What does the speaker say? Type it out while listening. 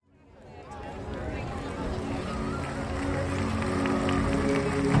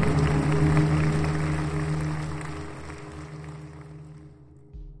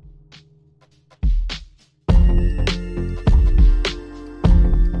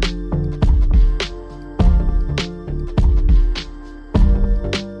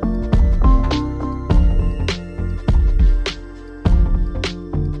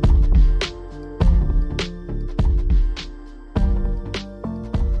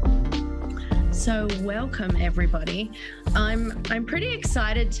So welcome, everybody. I'm pretty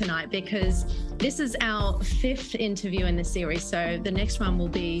excited tonight because this is our 5th interview in the series. So the next one will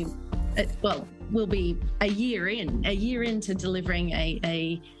be, will be a year into delivering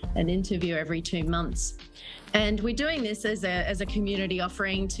an interview every 2 months. And we're doing this as a community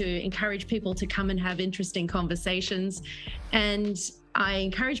offering to encourage people to come and have interesting conversations. And I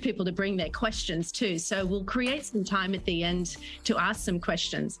encourage people to bring their questions too. So we'll create some time at the end to ask some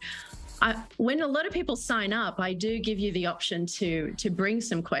questions. When a lot of people sign up, I do give you the option to bring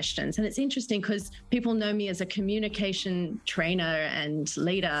some questions. And it's interesting because people know me as a communication trainer and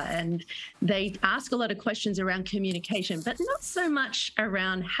leader, and they ask a lot of questions around communication, but not so much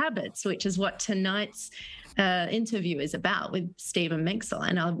around habits, which is what tonight's interview is about with Stephen Menczel.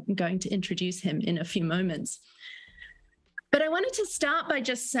 And I'm going to introduce him in a few moments. But I wanted to start by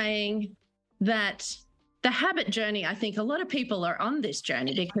just saying that the habit journey, I think a lot of people are on this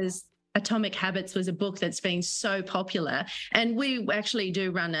journey because Atomic Habits was a book that's been so popular. And we actually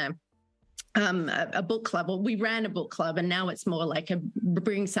do run a book club, or we ran a book club, and now it's more like a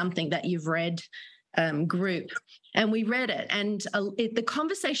bring something that you've read group. And we read it, and the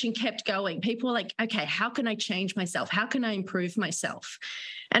conversation kept going. People were like, okay, how can I change myself? How can I improve myself?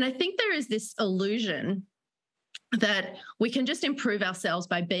 And I think there is this illusion that we can just improve ourselves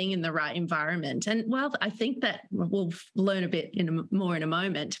by being in the right environment. And well, I think that we'll learn a bit more in a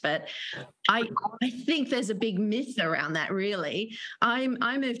moment, but I think there's a big myth around that, really. I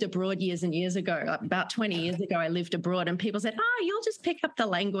moved abroad years and years ago, about 20 years ago, I lived abroad, and people said, you'll just pick up the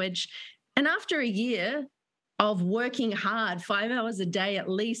language. And after a year of working hard, 5 hours a day at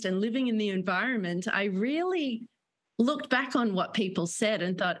least, and living in the environment, I really looked back on what people said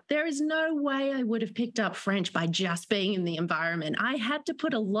and thought, there is no way I would have picked up French by just being in the environment. I had to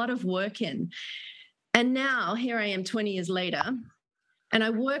put a lot of work in. And now here I am 20 years later, and I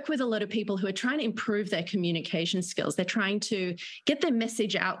work with a lot of people who are trying to improve their communication skills. They're trying to get their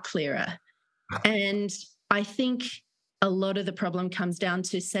message out clearer. And I think a lot of the problem comes down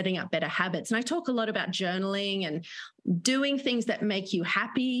to setting up better habits. And I talk a lot about journaling and doing things that make you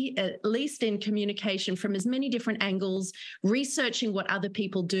happy, at least in communication from as many different angles, researching what other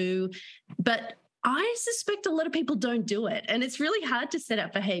people do. But I suspect a lot of people don't do it. And it's really hard to set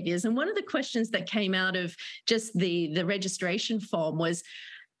up behaviors. And one of the questions that came out of just the registration form was,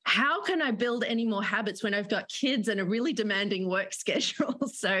 how can I build any more habits when I've got kids and a really demanding work schedule?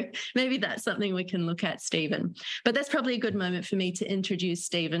 So maybe that's something we can look at, Stephen. But that's probably a good moment for me to introduce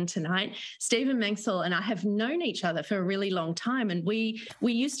Stephen tonight. Stephen Menczel and I have known each other for a really long time, and we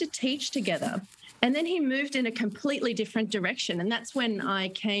used to teach together. And then he moved in a completely different direction. And that's when I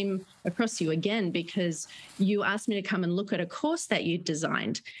came across you again, because you asked me to come and look at a course that you'd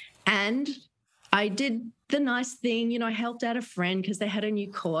designed. And I did the nice thing, I helped out a friend because they had a new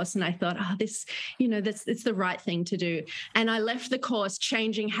course, and I thought, it's the right thing to do. And I left the course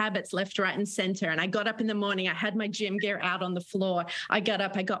changing habits left, right, and center. And I got up in the morning, I had my gym gear out on the floor. I got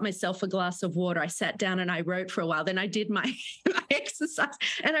up, I got myself a glass of water. I sat down and I wrote for a while. Then I did my exercise,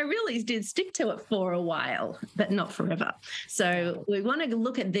 and I really did stick to it for a while, but not forever. So we want to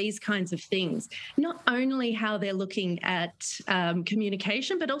look at these kinds of things, not only how they're looking at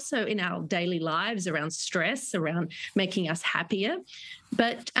communication, but also in our daily lives around stress, around making us happier.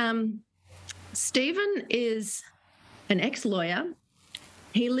 But Stephen is an ex-lawyer.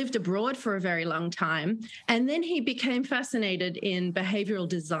 He lived abroad for a very long time, and then he became fascinated in behavioral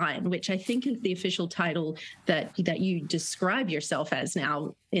design, which I think is the official title that you describe yourself as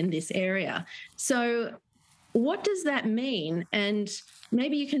now in this area. So what does that mean? And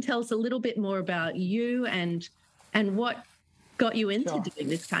maybe you can tell us a little bit more about you and what got you into doing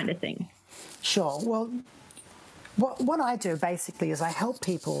this kind of thing. Sure. Well, what I do basically is I help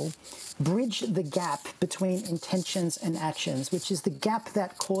people bridge the gap between intentions and actions, which is the gap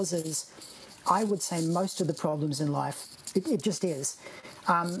that causes, I would say, most of the problems in life. It just is.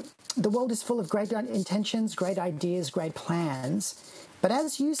 The world is full of great intentions, great ideas, great plans. But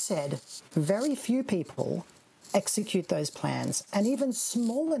as you said, very few people execute those plans, and even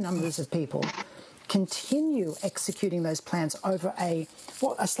smaller numbers of people continue executing those plans over a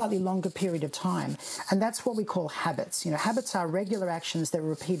slightly longer period of time. And that's what we call habits. Habits are regular actions that are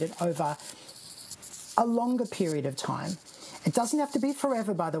repeated over a longer period of time. It doesn't have to be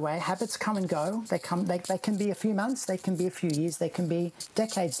forever, by the way. Habits come and go. They can be a few months, they can be a few years, they can be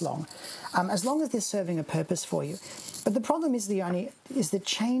decades long, as long as they're serving a purpose for you. But the problem is that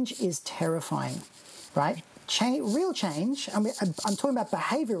change is terrifying, right? Real change, I'm talking about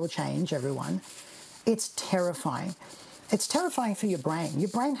behavioral change, everyone. It's terrifying. It's terrifying for your brain. Your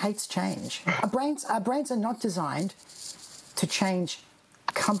brain hates change. Our brains are not designed to change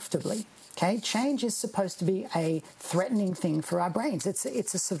comfortably. Okay, change is supposed to be a threatening thing for our brains. It's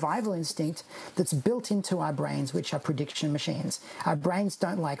a survival instinct that's built into our brains, which are prediction machines. Our brains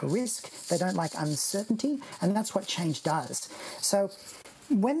don't like risk, they don't like uncertainty, and that's what change does. So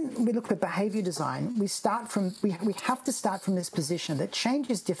when we look at behavior design, we have to start from this position that change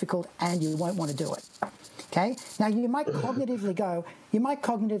is difficult and you won't want to do it. Okay. Now you might cognitively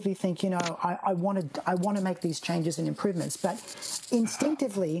think, I want to make these changes and improvements, but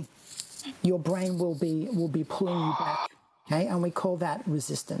instinctively, your brain will be pulling you back. Okay, and we call that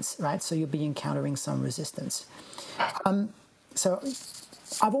resistance, right? So you'll be encountering some resistance. So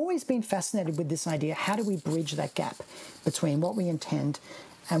I've always been fascinated with this idea. How do we bridge that gap between what we intend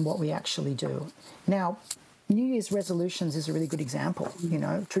and what we actually do? Now, New Year's resolutions is a really good example.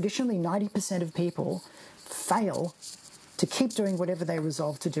 Traditionally 90% of people fail to keep doing whatever they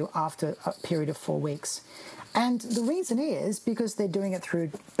resolve to do after a period of 4 weeks. And the reason is because they're doing it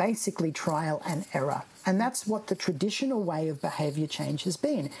through basically trial and error. And that's what the traditional way of behavior change has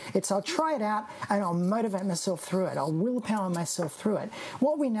been. It's I'll try it out and I'll motivate myself through it. I'll willpower myself through it.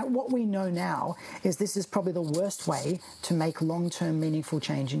 What we know now is this is probably the worst way to make long-term meaningful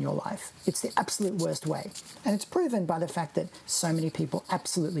change in your life. It's the absolute worst way. And it's proven by the fact that so many people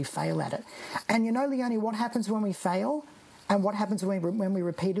absolutely fail at it. And Leonie, what happens when we fail? And what happens when we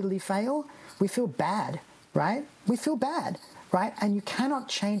repeatedly fail? We feel bad. Right? We feel bad, right? And you cannot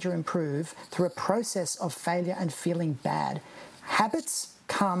change or improve through a process of failure and feeling bad. Habits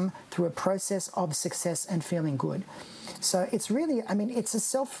come through a process of success and feeling good. So it's really,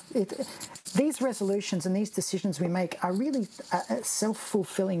 these resolutions and these decisions we make are really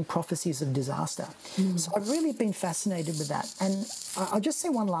self-fulfilling prophecies of disaster. Mm. So I've really been fascinated with that. And I'll just say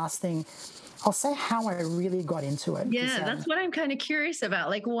one last thing. I'll say how I really got into it. Yeah, that's what I'm kind of curious about.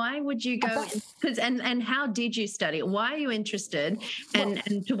 Like, why would you go? And how did you study it? Why are you interested?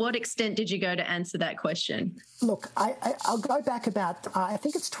 And to what extent did you go to answer that question? Look, I'll go back about, I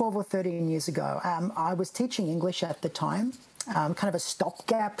think it's 12 or 13 years ago. I was teaching English at the time, kind of a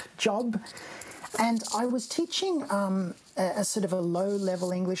stopgap job. And I was teaching a sort of a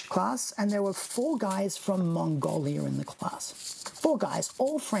low-level English class, and there were 4 guys from Mongolia in the class. 4 guys,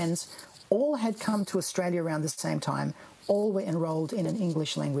 all friends, all had come to Australia around the same time. All were enrolled in an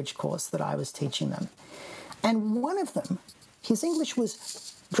English language course that I was teaching them. And one of them, his English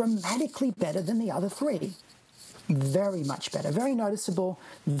was dramatically better than the other 3. Very much better, very noticeable,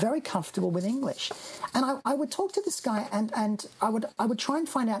 very comfortable with English. And I would talk to this guy and I would try and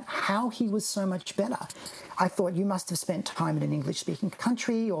find out how he was so much better. I thought, you must have spent time in an English-speaking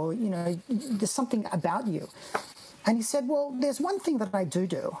country, or, there's something about you. And he said, well, there's one thing that I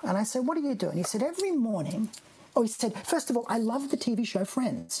do. And I said, what do you do? And he said, every morning, he said, first of all, I love the TV show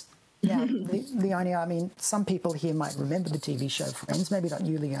Friends. Now, Leonie, some people here might remember the TV show Friends. Maybe not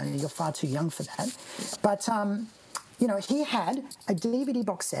you, Leonie, you're far too young for that. But, he had a DVD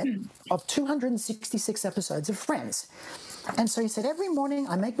box set of 266 episodes of Friends. And so he said, every morning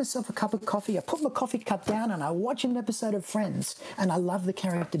I make myself a cup of coffee, I put my coffee cup down and I watch an episode of Friends. And I love the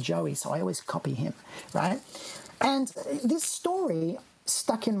character Joey, so I always copy him, right? And this story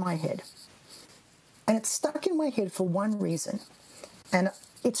stuck in my head. And it stuck in my head for one reason. And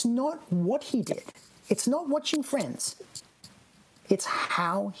it's not what he did. It's not watching Friends. It's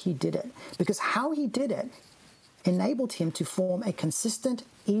how he did it. Because how he did it enabled him to form a consistent,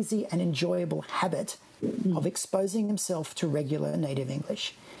 easy, and enjoyable habit of exposing himself to regular native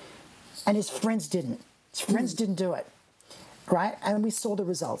English. And his friends didn't. His friends didn't do it. Right? And we saw the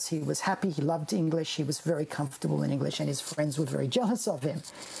results. He was happy. He loved English. He was very comfortable in English, and his friends were very jealous of him.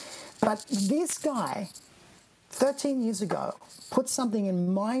 But this guy, 13 years ago, put something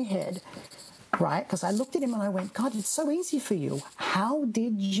in my head, right? Because I looked at him and I went, God, it's so easy for you. How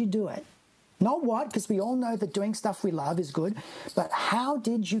did you do it? Not what, because we all know that doing stuff we love is good, but how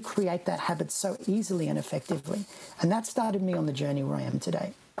did you create that habit so easily and effectively? And that started me on the journey where I am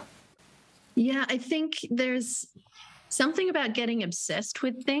today. Yeah, I think there's something about getting obsessed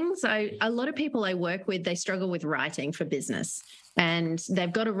with things. A lot of people I work with, they struggle with writing for business, and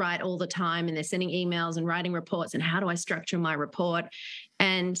they've got to write all the time, and they're sending emails and writing reports, and how do I structure my report?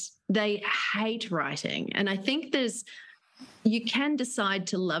 And they hate writing. And I think you can decide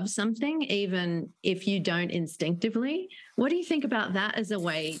to love something even if you don't instinctively. What do you think about that as a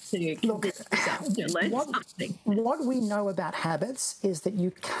way to learn something? What we know about habits is that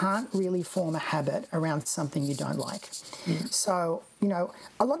you can't really form a habit around something you don't like. So,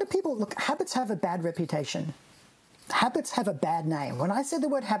 a lot of people, habits have a bad reputation. habits have a bad name. When I say the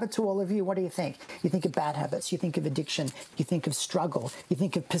word habit to all of you, what do you think? You think of bad habits. You think of addiction. You think of struggle. You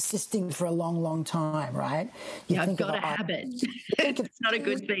think of persisting for a long, long time, right? I've got a habit. It's not a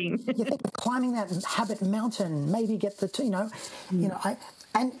good thing. You think of climbing that habit mountain, maybe get the,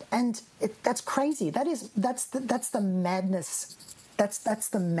 that's crazy. That's the madness. That's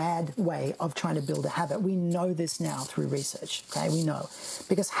the mad way of trying to build a habit. We know this now through research, okay? We know.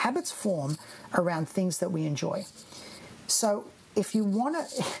 Because habits form around things that we enjoy. So if you want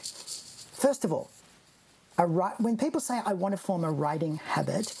to, first of all, when people say, I want to form a writing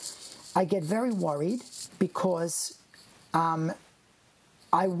habit, I get very worried because I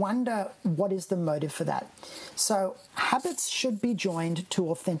wonder what is the motive for that. So habits should be joined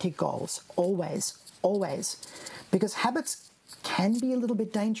to authentic goals, always, always. Because habits can be a little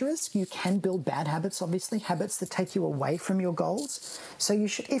bit dangerous. You can build bad habits, obviously, habits that take you away from your goals. So you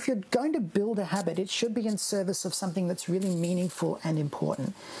should, if you're going to build a habit, it should be in service of something that's really meaningful and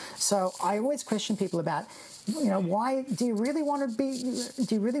important. So I always question people about, why do you really want to be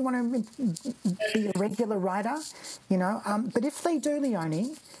a regular writer? But if they do,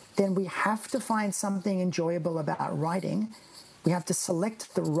 Leonie, then we have to find something enjoyable about writing. We have to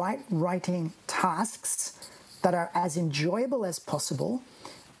select the right writing tasks that are as enjoyable as possible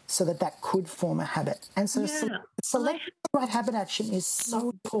so that could form a habit. And so selecting the right habit action is so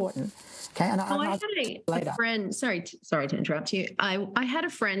important. Okay, and I had a friend, sorry to interrupt you. I had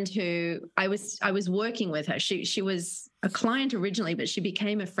a friend who I was working with her. She was a client originally, but she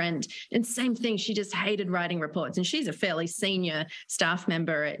became a friend. And same thing, she just hated writing reports. And she's a fairly senior staff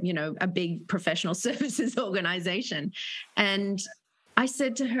member at, a big professional services organization. And I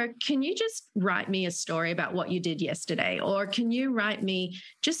said to her, can you just write me a story about what you did yesterday? Or can you write me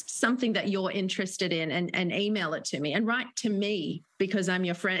just something that you're interested in and email it to me and write to me because I'm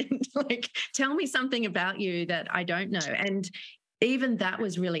your friend? Like, tell me something about you that I don't know. And even that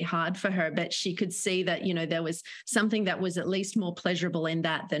was really hard for her, but she could see that, there was something that was at least more pleasurable in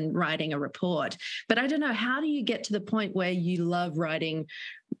that than writing a report. But I don't know, how do you get to the point where you love writing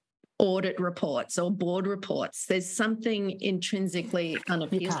audit reports or board reports? There's something intrinsically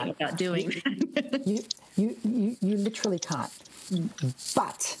unappealing about doing that. You literally can't.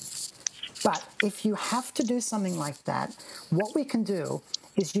 But if you have to do something like that, what we can do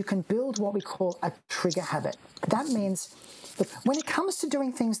is you can build what we call a trigger habit. That means that when it comes to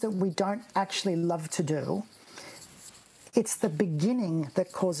doing things that we don't actually love to do, it's the beginning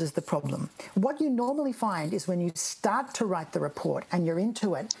that causes the problem. What you normally find is when you start to write the report and you're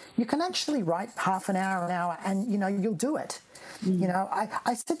into it, you can actually write half an hour, and, you'll do it.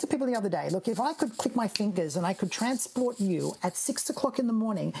 I said to people the other day, look, if I could click my fingers and I could transport you at 6 o'clock in the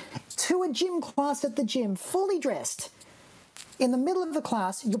morning to a gym class at the gym, fully dressed, in the middle of the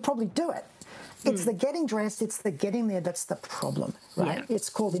class, you'll probably do it. It's the getting dressed, it's the getting there that's the problem, right? Yeah. It's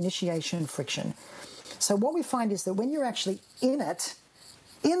called initiation friction. So what we find is that when you're actually in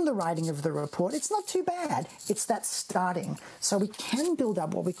the writing of the report, it's not too bad. It's that starting. So we can build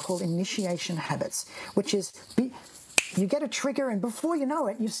up what we call initiation habits, which is you get a trigger and before you know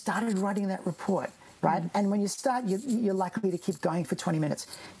it, you've started writing that report, right? And when you start, you're likely to keep going for 20 minutes.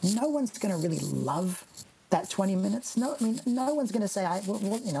 No one's going to really love that 20 minutes. No one's going to say,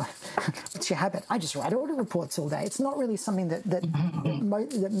 what's your habit? I just write audit reports all day. It's not really something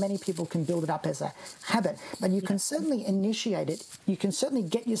that many people can build it up as a habit, but you can certainly initiate it. You can certainly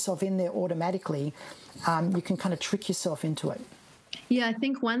get yourself in there automatically. You can kind of trick yourself into it. Yeah, I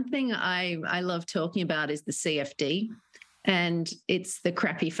think one thing I love talking about is the CFD, and it's the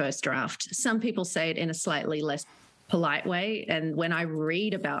crappy first draft. Some people say it in a slightly less polite way. And when I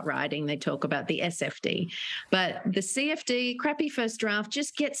read about writing, they talk about the SFD. But the CFD, crappy first draft,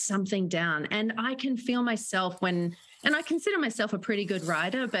 just get something down. And I can feel myself and I consider myself a pretty good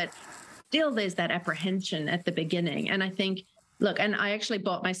writer, but still there's that apprehension at the beginning. And I think, look, and I actually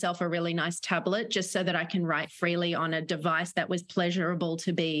bought myself a really nice tablet just so that I can write freely on a device that was pleasurable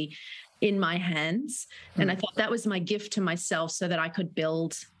to be in my hands. And I thought that was my gift to myself so that I could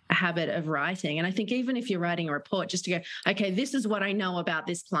build a habit of writing. And I think even if you're writing a report, just to go, okay, this is what I know about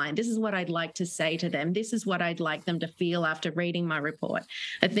this client. This is what I'd like to say to them. This is what I'd like them to feel after reading my report,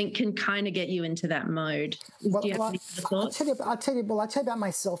 I think can kind of get you into that mode. Well, I'll tell you about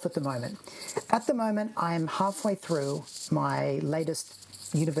myself at the moment. At the moment, I'm halfway through my latest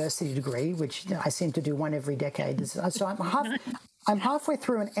university degree, which I seem to do one every decade. So I'm halfway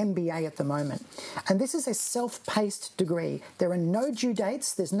through an MBA at the moment, and this is a self-paced degree. There are no due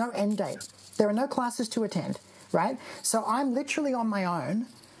dates. There's no end date. There are no classes to attend, right? So I'm literally on my own,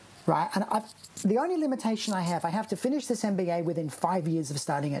 right? And the only limitation I have to finish this MBA within 5 years of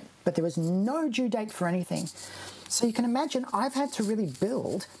starting it, but there is no due date for anything. So you can imagine I've had to really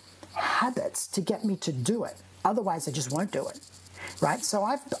build habits to get me to do it. Otherwise, I just won't do it, right? So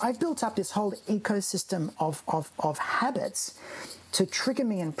I've built up this whole ecosystem of habits to trigger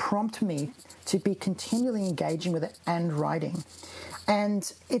me and prompt me to be continually engaging with it and writing.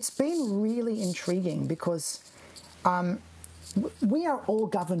 And it's been really intriguing because we are all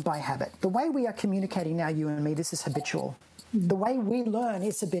governed by habit. The way we are communicating now, you and me, this is habitual. The way we learn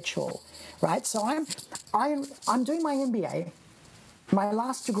is habitual, right? So I'm doing my MBA. My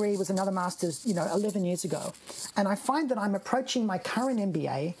last degree was another master's, 11 years ago. And I find that I'm approaching my current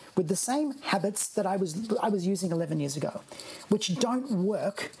MBA with the same habits that I was using 11 years ago, which don't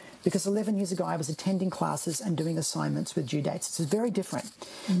work because 11 years ago I was attending classes and doing assignments with due dates. It's very different.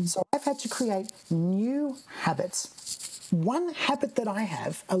 So I've had to create new habits. One habit that I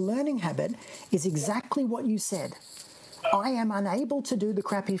have, a learning habit, is exactly what you said. I am unable to do the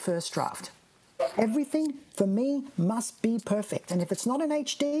crappy first draft. Everything for me must be perfect. And if it's not an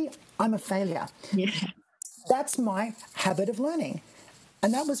HD, I'm a failure. Yeah. That's my habit of learning.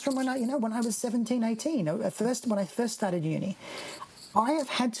 And that was from when I was 17, 18, when I first started uni. I have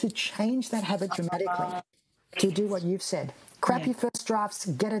had to change that habit dramatically to do what you've said. Crappy first drafts,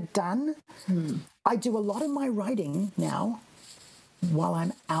 get it done. I do a lot of my writing now while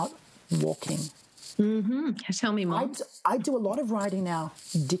I'm out walking. Tell me more. I do a lot of writing now,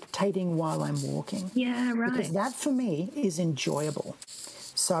 dictating while I'm walking. Yeah, right. Because that for me is enjoyable.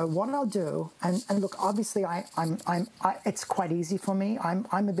 So what I'll do, and look, obviously, it's quite easy for me.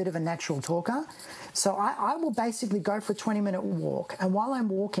 I'm a bit of a natural talker, so I will basically go for a 20-minute walk, and while I'm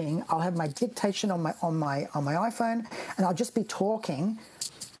walking, I'll have my dictation on my iPhone, and I'll just be talking,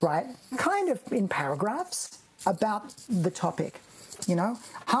 right, kind of in paragraphs about the topic.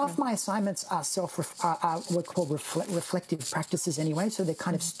 Half my assignments are what called reflective practices anyway, so they're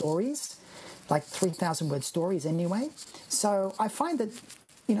kind of stories, like 3,000-word stories anyway. So I find that,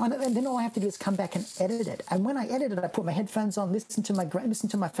 and then all I have to do is come back and edit it. And when I edit it, I put my headphones on, listen to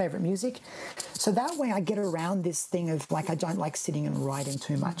my favorite music. So that way I get around this thing of like I don't like sitting and writing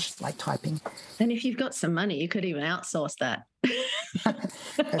too much, like typing. And if you've got some money, you could even outsource that.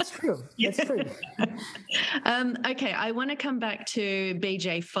 That's true. That's true. Okay, I want to come back to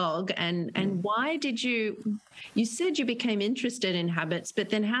BJ Fogg and why did you said you became interested in habits, but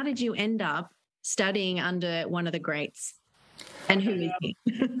then how did you end up studying under one of the greats? And who is he?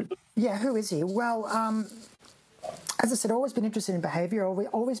 Yeah, who is he? Well, as I said, I've always been interested in behavior,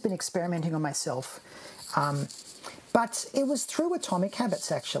 always been experimenting on myself. But it was through Atomic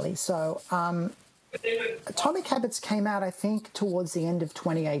Habits, actually. So Atomic Habits came out, I think, towards the end of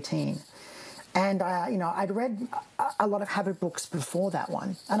 2018. And, I'd read a lot of habit books before that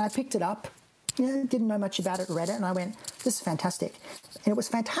one. And I picked it up, didn't know much about it, read it, and I went, this is fantastic. And it was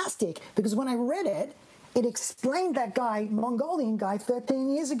fantastic because when I read it, it explained that guy, Mongolian guy,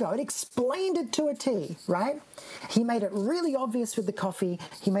 13 years ago. It explained it to a T, right? He made it really obvious with the coffee.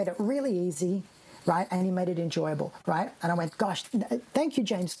 He made it really easy, right? And he made it enjoyable, right? And I went, gosh, thank you,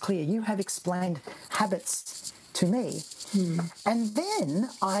 James Clear. You have explained habits to me. And then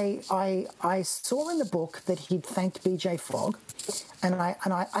I saw in the book that he'd thanked BJ Fogg, and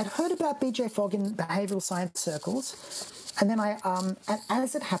I'd heard about BJ Fogg in behavioral science circles, and then and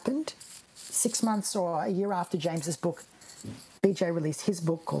as it happened, 6 months or a year after James's book, BJ released his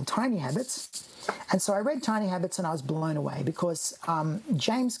book called Tiny Habits. And so I read Tiny Habits and I was blown away because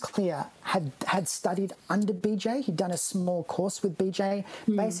James Clear had studied under BJ. He'd done a small course with BJ,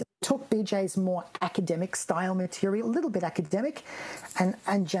 basically took BJ's more academic style material, a little bit academic,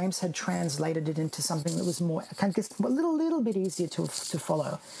 and James had translated it into something that was more, kind of a little bit easier to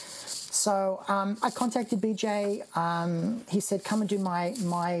follow. So I contacted BJ. He said, come and do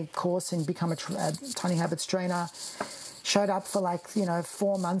my course and become a Tiny Habits trainer. Showed up for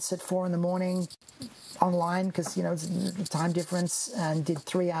 4 months at 4 a.m. online because, it's the time difference, and did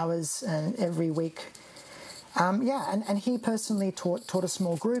 3 hours every week. And he personally taught a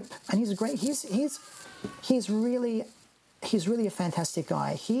small group, and he's a great, he's really a fantastic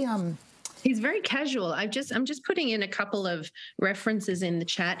guy. He's very casual. I'm just putting in a couple of references in the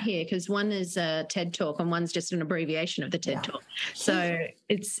chat here because one is a TED Talk and one's just an abbreviation of the TED Talk. So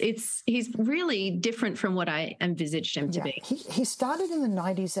he's really different from what I envisaged him to be. He started in the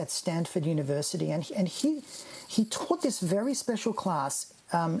 90s at Stanford University, and he taught this very special class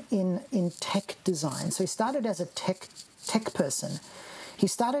in tech design. So he started as a tech person. He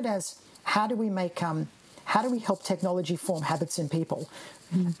started as how do we help technology form habits in people?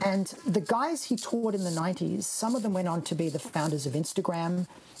 And the guys he taught in the 90s, some of them went on to be the founders of Instagram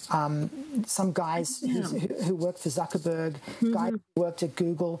some guys who worked for Zuckerberg, guys who worked at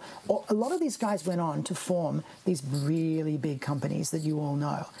Google. A lot of these guys went on to form these really big companies that you all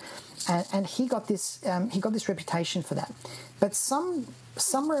know, and he got this reputation for that. But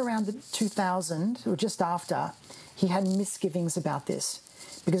somewhere around the 2000 or just after, he had misgivings about this,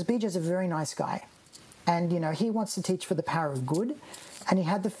 because BJ's a very nice guy, and he wants to teach for the power of good, and he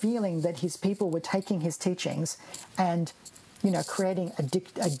had the feeling that his people were taking his teachings and creating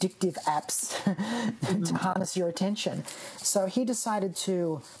addictive apps to harness your attention. So he decided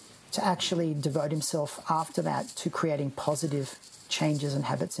to actually devote himself after that to creating positive changes and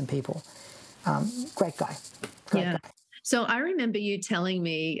habits in people. Great guy. Great guy. So I remember you telling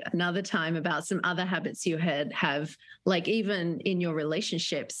me another time about some other habits you have, like even in your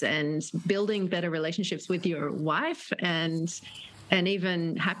relationships and building better relationships with your wife and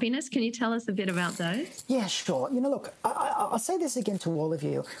even happiness. Can you tell us a bit about those? Yeah, sure. Look, I'll say this again to all of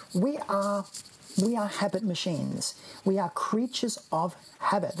you. We are habit machines. We are creatures of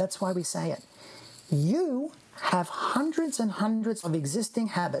habit. That's why we say it. You have hundreds and hundreds of existing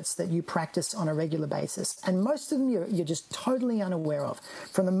habits that you practice on a regular basis, and most of them you're just totally unaware of.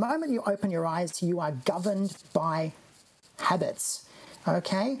 From the moment you open your eyes, you are governed by habits,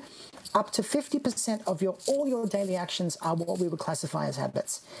 okay? Up to 50% of all your daily actions are what we would classify as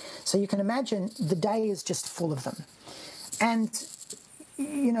habits. So you can imagine the day is just full of them. And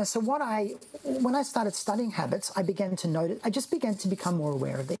so when I started studying habits, I just began to become more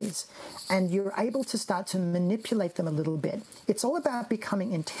aware of these. And you're able to start to manipulate them a little bit. It's all about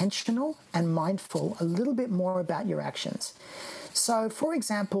becoming intentional and mindful a little bit more about your actions. So, for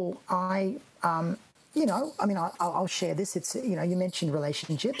example, I'll share this. It's, you mentioned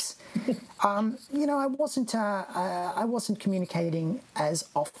relationships. I wasn't communicating as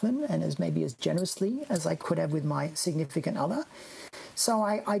often and as generously as I could have with my significant other. So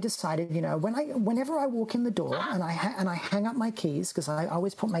I decided, whenever I walk in the door and I hang up my keys, because I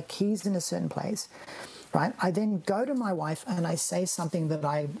always put my keys in a certain place, right? I then go to my wife and I say something that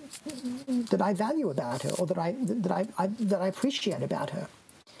I value about her, or that I appreciate about her.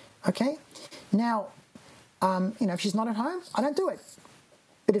 Okay. Now, if she's not at home, I don't do it.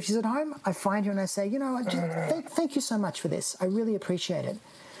 But if she's at home, I find her and I say, thank you so much for this. I really appreciate it.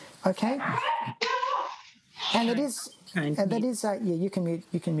 Okay. And it is. And that is, you can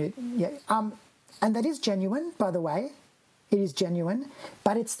mute, yeah. And that is genuine, by the way. It is genuine,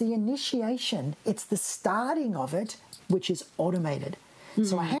 but it's the initiation, it's the starting of it, which is automated.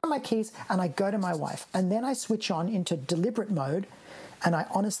 So I hand my keys and I go to my wife, and then I switch on into deliberate mode, and I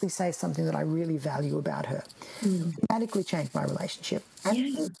honestly say something that I really value about her. Dramatically changed my relationship.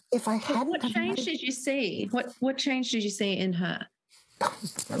 And if I hadn't... What change did you see? What change did you see in her?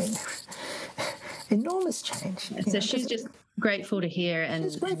 I mean... enormous change. So she's just grateful to hear.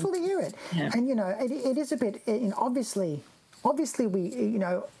 She's grateful to hear it. Yeah. And, it is a bit, obviously we,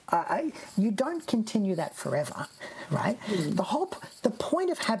 you don't continue that forever, right? The point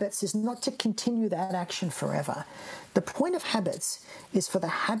of habits is not to continue that action forever. The point of habits is for the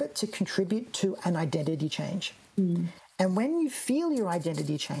habit to contribute to an identity change. And when you feel your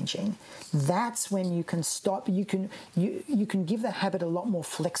identity changing, that's when you can stop. You can give the habit a lot more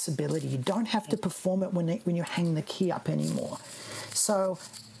flexibility. You don't have to perform it when you hang the key up anymore. So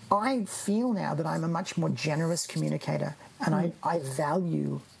I feel now that I'm a much more generous communicator, and I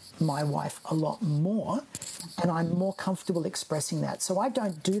value my wife a lot more, and I'm more comfortable expressing that. So I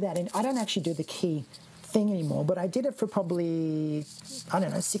don't do that, and I don't actually do the key thing anymore, but I did it for probably,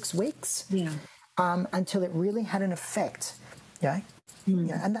 6 weeks. Yeah. Until it really had an effect, yeah.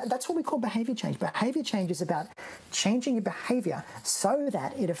 And that's what we call behavior change. Behavior change is about changing your behavior so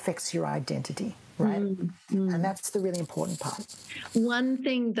that it affects your identity, right? And that's the really important part. One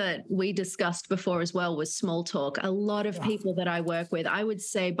thing that we discussed before as well was small talk. A lot of people that I work with, I would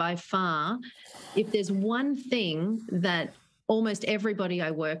say by far, if there's one thing that almost everybody I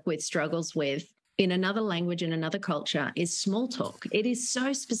work with struggles with in another language, in another culture, is small talk. It is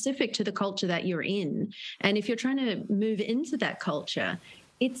so specific to the culture that you're in. And if you're trying to move into that culture,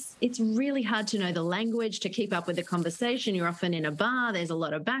 it's really hard to know the language, to keep up with the conversation. You're often in a bar, there's a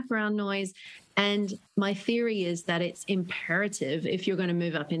lot of background noise. And my theory is that it's imperative if you're going to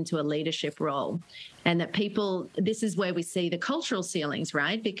move up into a leadership role, and that this is where we see the cultural ceilings,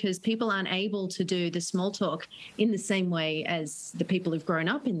 right? Because people aren't able to do the small talk in the same way as the people who've grown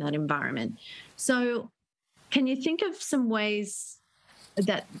up in that environment. So can you think of some ways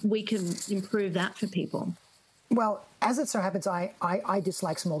that we can improve that for people? Well, as it so happens, I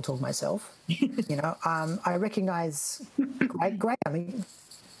dislike small talk myself. I recognize Graham.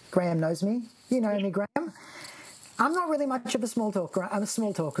 Graham knows me. You know me, Graham. I'm not really much of a small talker. I'm a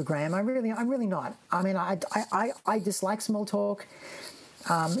small talker, Graham. I'm really not. I mean, I dislike small talk.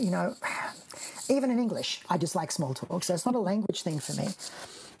 Even in English, I dislike small talk. So it's not a language thing for me.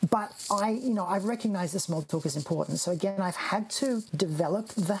 But I've recognized that small talk is important. So again, I've had to develop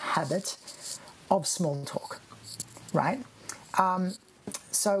the habit of small talk, right?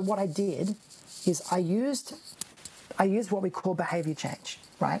 So what I did is I used what we call behavior change,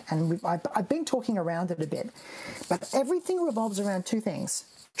 right? And I've been talking around it a bit, but everything revolves around two things: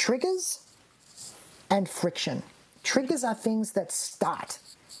 triggers and friction. Triggers are things that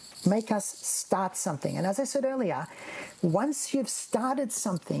make us start something. And as I said earlier, once you've started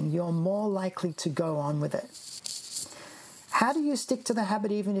something, you're more likely to go on with it. How do you stick to the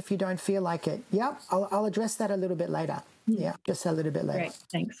habit even if you don't feel like it? Yeah, I'll address that a little bit later. Yeah, just a little bit later. Great,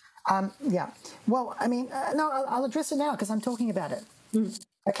 thanks. Yeah. Well, I mean, no, I'll address it now because I'm talking about it.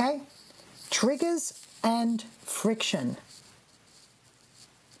 Okay? Triggers and friction.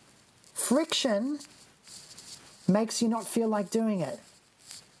 Friction makes you not feel like doing it.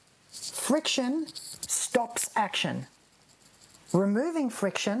 Friction stops action. Removing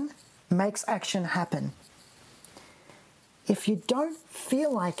friction makes action happen. If you don't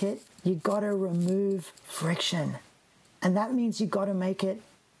feel like it, you got to remove friction. And that means you got to make it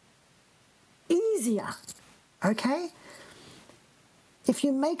easier. Okay? If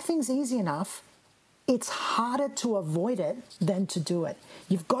you make things easy enough, it's harder to avoid it than to do it.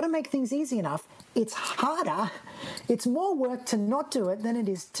 You've got to make things easy enough. It's harder. It's more work to not do it than it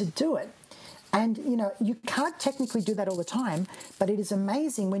is to do it. And, you can't technically do that all the time, but it is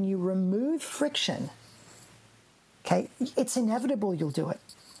amazing when you remove friction. Okay, it's inevitable you'll do it.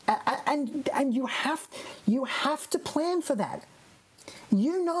 And you have to plan for that.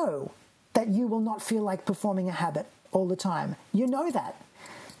 You know that you will not feel like performing a habit all the time. You know that.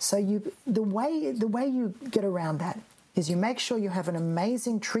 So the way you get around that is you make sure you have an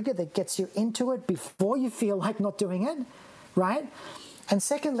amazing trigger that gets you into it before you feel like not doing it, right? And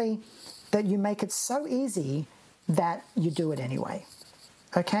secondly, that you make it so easy that you do it anyway.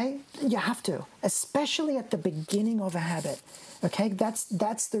 Okay? You have to, especially at the beginning of a habit. Okay? That's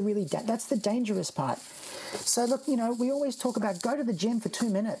the dangerous part. So look, we always talk about go to the gym for 2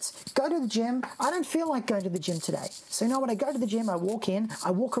 minutes. Go to the gym. I don't feel like going to the gym today. So when I go to the gym, I walk in,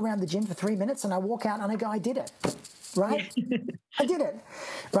 I walk around the gym for 3 minutes, and I walk out and I go, I did it. Right? I did it.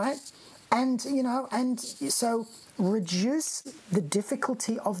 Right? And, so reduce the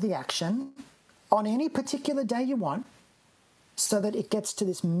difficulty of the action on any particular day you want, so that it gets to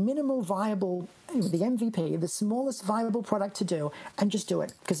this minimal viable, the MVP, the smallest viable product to do, and just do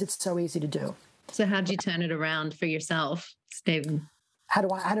it because it's so easy to do. So how do you turn it around for yourself, Stephen? How do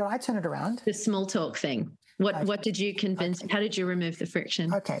I turn it around? The small talk thing. What did you convince? Okay. How did you remove the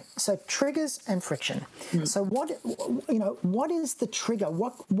friction? Okay, so triggers and friction. So what is the trigger?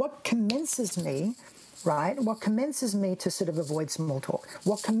 What commences me? Right? What commences me to sort of avoid small talk?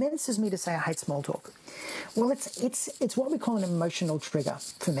 What commences me to say I hate small talk? Well, it's what we call an emotional trigger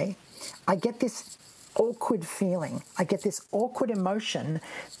for me. I get this awkward feeling. I get this awkward emotion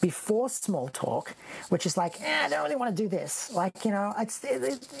before small talk, which is like, I don't really want to do this. Like,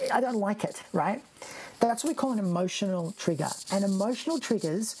 I don't like it, right? That's what we call an emotional trigger. And emotional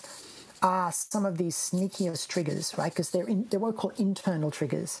triggers are some of these sneakiest triggers, right? Because they're what we call internal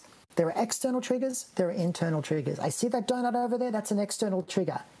triggers. There are external triggers, there are internal triggers. I see that donut over there, that's an external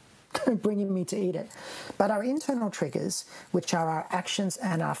trigger bringing me to eat it. But our internal triggers, which are our actions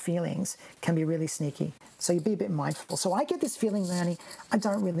and our feelings, can be really sneaky. So you be a bit mindful. So I get this feeling, Leonie, I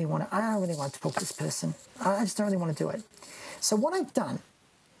don't really want to talk to this person. I just don't really want to do it. So what I've done,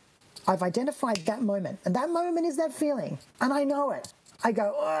 I've identified that moment. And that moment is that feeling. And I know it. I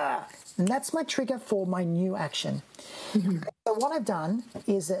go, ugh. And that's my trigger for my new action. Mm-hmm. So what I've done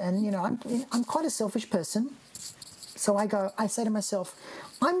is, and I'm quite a selfish person. So I say to myself,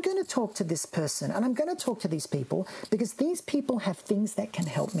 I'm going to talk to this person and I'm going to talk to these people because these people have things that can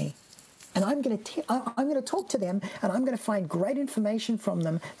help me. And I'm going to talk to them and I'm going to find great information from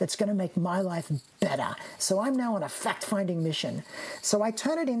them that's going to make my life better. So I'm now on a fact-finding mission. So I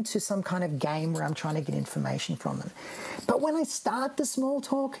turn it into some kind of game where I'm trying to get information from them. But when I start the small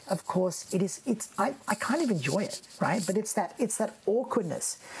talk, of course, I kind of enjoy it, right? But it's that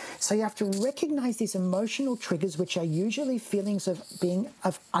awkwardness. So you have to recognize these emotional triggers, which are usually feelings of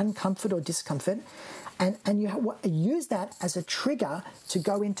uncomfort or discomfort. And you use that as a trigger to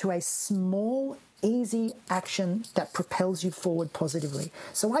go into a small, easy action that propels you forward positively.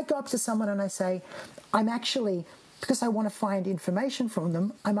 So I go up to someone and I say, I'm actually because I want to find information from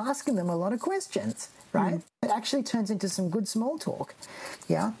them, I'm asking them a lot of questions, right? It actually turns into some good small talk,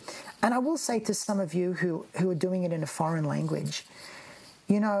 yeah? And I will say to some of you who are doing it in a foreign language,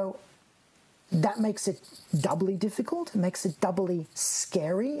 you know, that makes it doubly difficult. It makes it doubly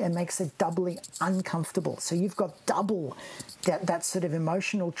scary. It makes it doubly uncomfortable. So you've got double that sort of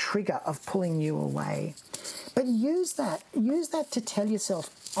emotional trigger of pulling you away. But use that to tell yourself,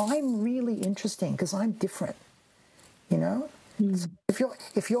 I'm really interesting because I'm different, you know? So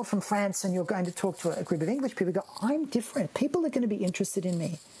if you're from France and you're going to talk to a group of English people, go, I'm different. People are going to be interested in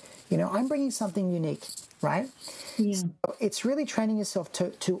me. You know, I'm bringing something unique, right? Yeah. So it's really training yourself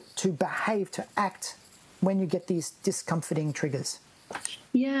to behave, to act when you get these discomforting triggers.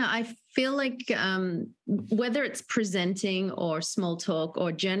 Yeah, I feel like whether it's presenting or small talk,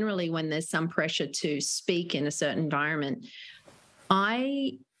 or generally when there's some pressure to speak in a certain environment,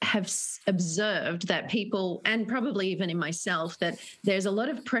 I have observed that people, and probably even in myself, that there's a lot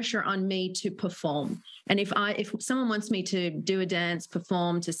of pressure on me to perform. And if someone wants me to do a dance,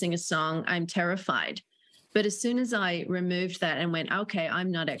 perform, to sing a song, I'm terrified. But as soon as I removed that and went, okay,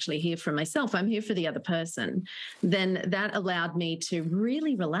 I'm not actually here for myself, I'm here for the other person, then that allowed me to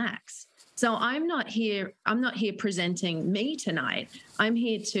really relax. So I'm not here presenting me tonight. I'm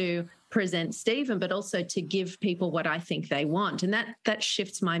here to present Stephen, but also to give people what I think they want. And that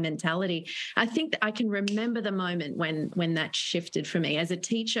shifts my mentality. I think that I can remember the moment when that shifted for me. As a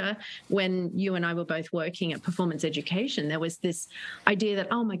teacher, when you and I were both working at Performance Education, there was this idea that,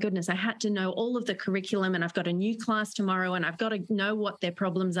 oh my goodness, I had to know all of the curriculum, and I've got a new class tomorrow and I've got to know what their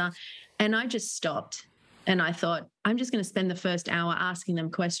problems are. And I just stopped. And I thought, I'm just going to spend the first hour asking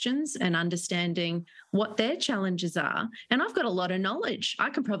them questions and understanding what their challenges are. And I've got a lot of knowledge. I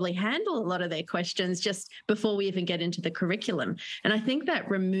can probably handle a lot of their questions just before we even get into the curriculum. And I think that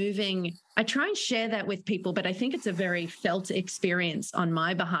I try and share that with people, but I think it's a very felt experience on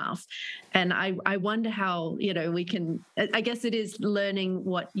my behalf. And I wonder how, we can, I guess it is learning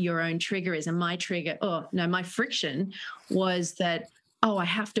what your own trigger is. And my friction was that, I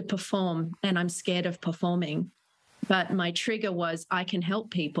have to perform and I'm scared of performing. But my trigger was I can help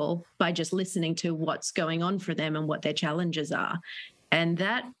people by just listening to what's going on for them and what their challenges are. And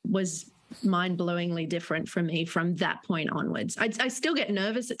that was mind-blowingly different for me from that point onwards. I still get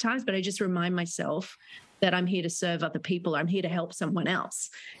nervous at times, but I just remind myself that I'm here to serve other people. I'm here to help someone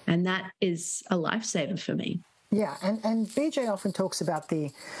else. And that is a lifesaver for me. Yeah, and BJ often talks about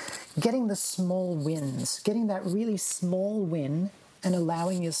getting the small wins, getting that really small win and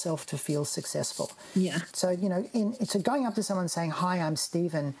allowing yourself to feel successful. Yeah. So, so going up to someone saying, hi, I'm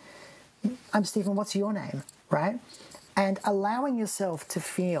Stephen, what's your name, right? And allowing yourself to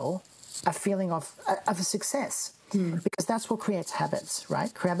feel a feeling of a success, because that's what creates habits,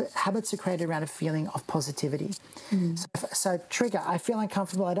 right? Habits are created around a feeling of positivity. So trigger, I feel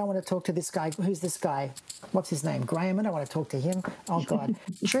uncomfortable. I don't want to talk to this guy. Who's this guy? What's his name? Graham. I don't want to talk to him. Oh, God.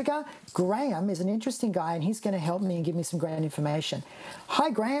 Trigger, Graham is an interesting guy, and he's going to help me and give me some great information. Hi,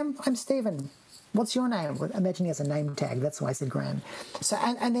 Graham. I'm Stephen. What's your name? Well, imagine he has a name tag. That's why I said Graham. So,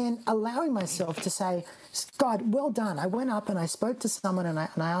 and then allowing myself to say, God, well done. I went up and I spoke to someone and I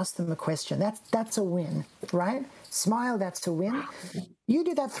asked them a question. That's a win, right? Smile, that's a win. You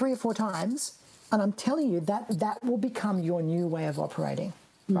do that 3 or 4 times, and I'm telling you that will become your new way of operating,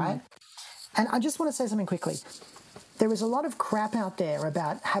 right? And I just want to say something quickly. There is a lot of crap out there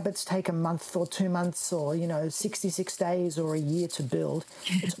about habits take a month or 2 months or, 66 days or a year to build.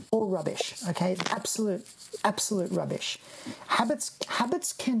 It's all rubbish, okay? Absolute rubbish.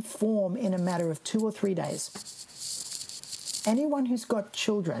 Habits can form in a matter of 2 or 3 days. Anyone who's got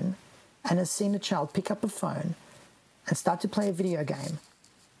children and has seen a child pick up a phone and start to play a video game,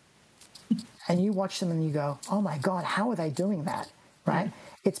 and you watch them and you go, oh my God, how are they doing that, right?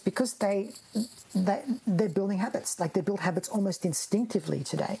 It's because they're building habits. Like they build habits almost instinctively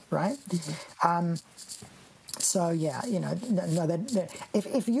today, right? So yeah,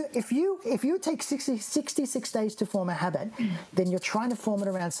 if you take 66 days to form a habit, then you're trying to form it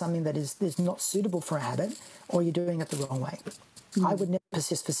around something that is not suitable for a habit, or you're doing it the wrong way. I would never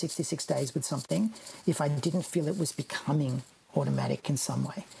persist for 66 days with something if I didn't feel it was becoming automatic in some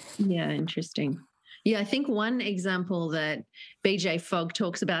way. Yeah, interesting. Yeah, I think one example that BJ Fogg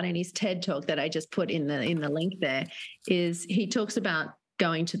talks about in his TED Talk that I just put in the link there is he talks about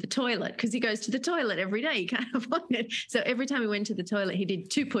going to the toilet, because he goes to the toilet every day. He can't avoid it. So every time he went to the toilet, he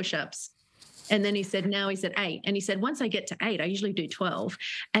did 2 push-ups. And then he said 8. And he said, once I get to 8, I usually do 12.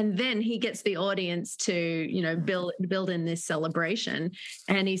 And then he gets the audience to, build in this celebration.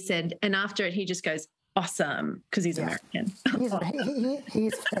 And he said, and after it, he just goes, awesome, because he's American. He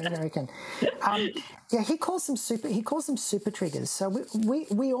is very American. Yeah, he calls them super triggers. So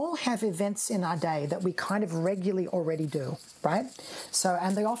we all have events in our day that we kind of regularly already do, right? So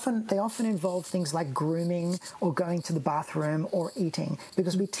and they often involve things like grooming or going to the bathroom or eating,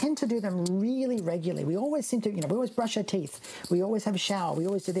 because we tend to do them really regularly. We always seem to, we always brush our teeth, we always have a shower, we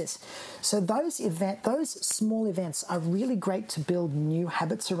always do this. So those small events are really great to build new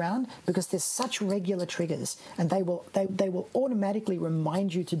habits around, because there's such regular triggers, and they will automatically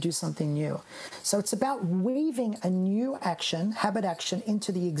remind you to do something new. So it's about weaving a new habit action,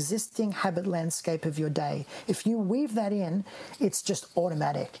 into the existing habit landscape of your day. If you weave that in, it's just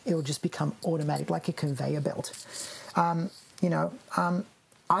automatic. It will just become automatic, like a conveyor belt. I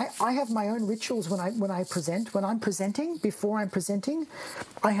have my own rituals when I present. When I'm presenting, before I'm presenting,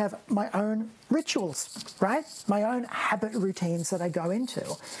 I have my own rituals, right? My own habit routines that I go into.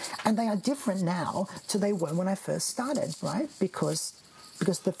 And they are different now to they were when I first started, right? Because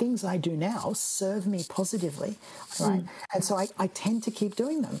the things I do now serve me positively, right? And so I tend to keep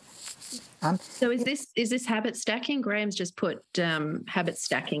doing them. So is this habit stacking? Graham's just put habit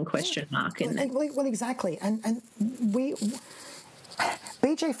stacking question mark in there. Well, exactly. And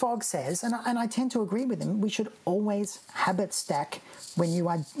BJ Fogg says, and I tend to agree with him, we should always habit stack when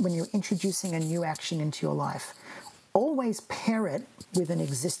you're introducing a new action into your life. Always pair it with an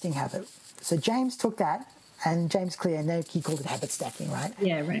existing habit. So James took that. And James Clear, and he called it habit stacking, right?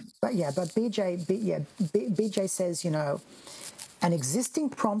 Yeah, right. But BJ says, an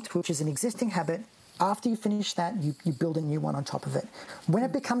existing prompt, which is an existing habit, after you finish that, you build a new one on top of it. When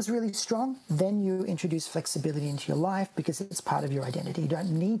it becomes really strong, then you introduce flexibility into your life, because it's part of your identity. You don't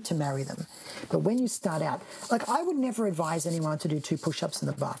need to marry them. But when you start out, like, I would never advise anyone to do 2 push-ups in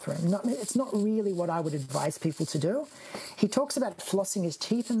the bathroom. It's not really what I would advise people to do. He talks about flossing his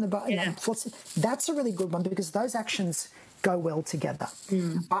teeth in the bathroom. That's a really good one, because those actions go well together.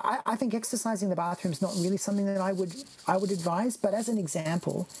 I think exercising in the bathroom is not really something that I would advise, but as an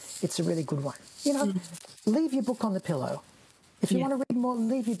example, it's a really good one. Leave your book on the pillow. If you want to read more,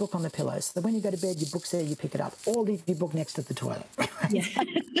 leave your book on the pillow. So that when you go to bed, your book's there, you pick it up, or leave your book next to the toilet.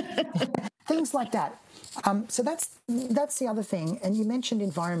 Things like that. So that's the other thing. And you mentioned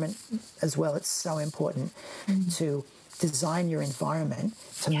environment as well. It's so important to design your environment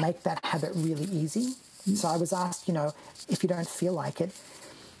to make that habit really easy. So I was asked, if you don't feel like it,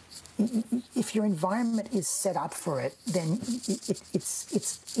 if your environment is set up for it, then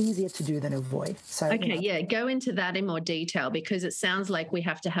it's easier to do than avoid. So go into that in more detail, because it sounds like we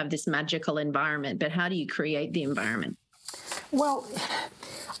have to have this magical environment, but how do you create the environment? Well,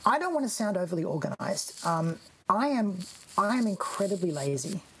 I don't want to sound overly organized. I am incredibly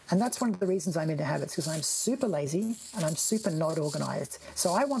lazy. And that's one of the reasons I'm into habits, because I'm super lazy and I'm super not organized.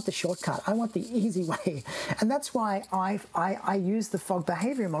 So I want the shortcut. I want the easy way. And that's why I use the Fogg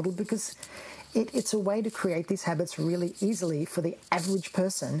behavior model, because it's a way to create these habits really easily for the average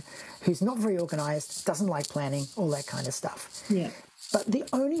person who's not very organized, doesn't like planning, all that kind of stuff. Yeah. But the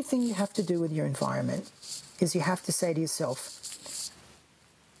only thing you have to do with your environment is you have to say to yourself,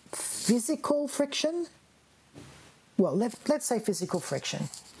 physical friction. Well, let's say physical friction.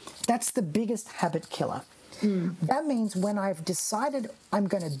 That's the biggest habit killer. That means when I've decided I'm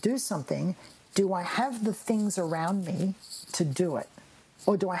going to do something, do I have the things around me to do it?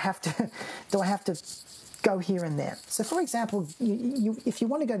 Or do I have to go here and there? So, for example, if you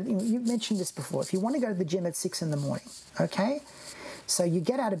want to go, you mentioned this before, if you want to go to the gym at 6 a.m, okay? So you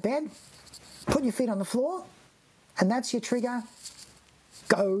get out of bed, put your feet on the floor, and that's your trigger.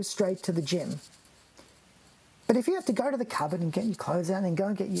 Go straight to the gym. But if you have to go to the cupboard and get your clothes out and then go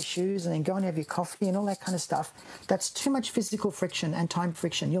and get your shoes and then go and have your coffee and all that kind of stuff, that's too much physical friction and time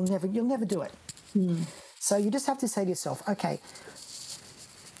friction. You'll never do it. So you just have to say to yourself, okay,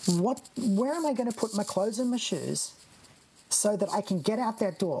 where am I going to put my clothes and my shoes so that I can get out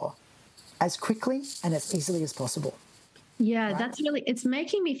that door as quickly and as easily as possible? Yeah, right? That's really, it's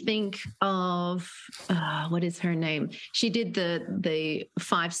making me think of, what is her name? She did the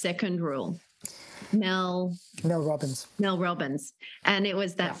 5-second rule. Mel Robbins. And it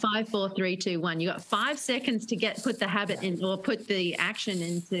was that 5, 4, 3, 2, 1. You got 5 seconds to put the habit in, or put the action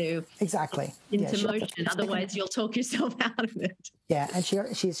into motion. Otherwise, you'll talk yourself out of it. Yeah, and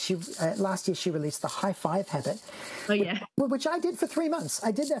she last year she released the high five habit. Oh yeah, which I did for 3 months.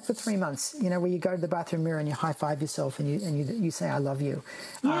 I did that for 3 months. Where you go to the bathroom mirror and you high five yourself and you say I love you.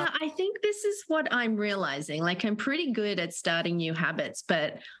 Yeah, I think this is what I'm realizing. Like, I'm pretty good at starting new habits,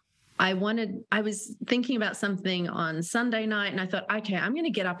 but I was thinking about something on Sunday night and I thought, okay, I'm going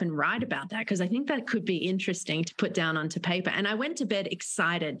to get up and write about that because I think that could be interesting to put down onto paper. And I went to bed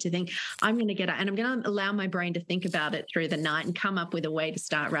excited to think I'm going to get up and I'm going to allow my brain to think about it through the night and come up with a way to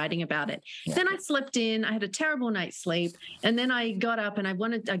start writing about it. Yeah. Then I slept in, I had a terrible night's sleep. And then I got up and I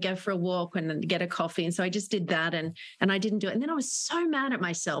go for a walk and get a coffee. And so I just did that and I didn't do it. And then I was so mad at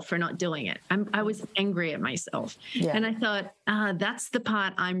myself for not doing it. I was angry at myself. Yeah. And I thought, that's the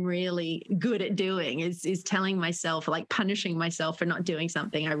part I'm really good at doing is telling myself, like punishing myself for not doing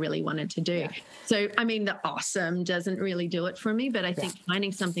something I really wanted to do. Yeah. So, I mean, the awesome doesn't really do it for me, but I think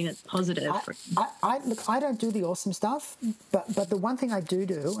finding something that's positive. Look, I don't do the awesome stuff, but the one thing I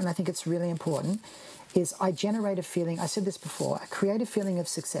do, and I think it's really important, is I generate a feeling, I said this before, I create a feeling of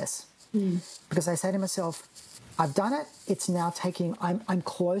success. Because I say to myself, I've done it, it's now I'm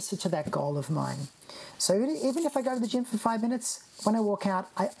closer to that goal of mine. So even if I go to the gym for 5 minutes, when I walk out,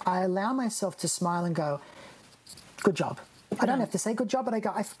 I allow myself to smile and go, good job. I don't have to say good job, but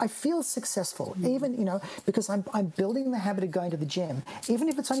I feel successful, even, because I'm building the habit of going to the gym, even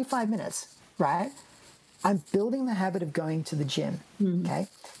if it's only 5 minutes, right? I'm building the habit of going to the gym, okay?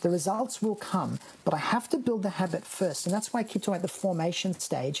 The results will come, but I have to build the habit first. And that's why I keep talking about the formation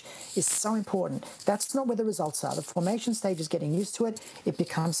stage is so important. That's not where the results are. The formation stage is getting used to it. It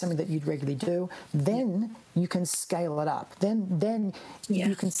becomes something that you'd regularly do. Then you can scale it up. Then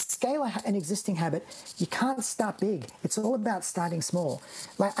you can scale an existing habit. You can't start big. It's all about starting small.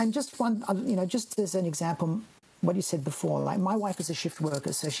 And just as an example, what you said before, like my wife is a shift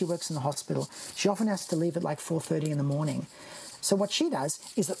worker, so she works in the hospital. She often has to leave at like 4:30 in the morning. So what she does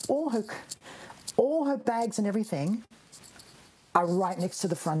is that all her bags and everything are right next to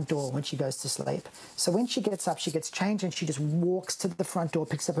the front door when she goes to sleep. So when she gets up, she gets changed and she just walks to the front door,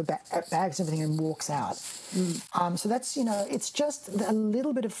 picks up her bags and everything and walks out. So that's, it's just a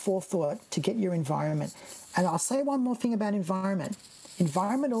little bit of forethought to get your environment. And I'll say one more thing about environment.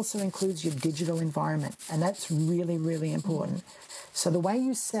 Environment also includes your digital environment, and that's really, really important. So the way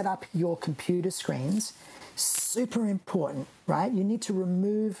you set up your computer screens, super important, right? You need to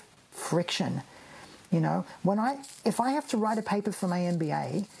remove friction. If I have to write a paper for my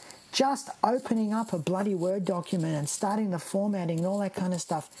MBA, just opening up a bloody Word document and starting the formatting and all that kind of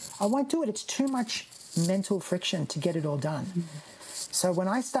stuff, I won't do it. It's too much mental friction to get it all done. So when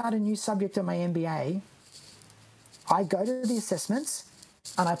I start a new subject on my MBA, I go to the assessments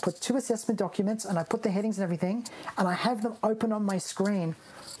and I put 2 assessment documents and I put the headings and everything and I have them open on my screen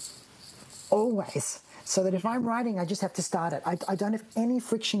always, so that if I'm writing, I just have to start it. I don't have any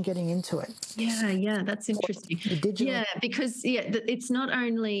friction getting into it. Yeah, that's interesting. Yeah, because it's not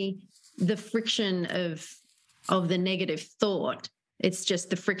only the friction of the negative thought, it's just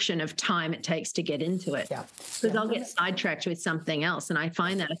the friction of time it takes to get into it. Yeah. Because I'll get sidetracked with something else. And I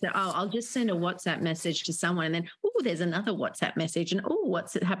find that I say, I'll just send a WhatsApp message to someone. And then, there's another WhatsApp message. And,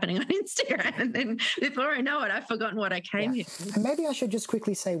 what's happening on Instagram? And then before I know it, I've forgotten what I came here. And maybe I should just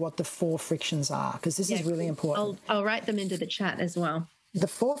quickly say what the 4 frictions are, because this is really important. I'll write them into the chat as well. The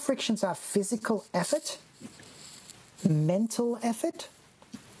 4 frictions are physical effort, mental effort,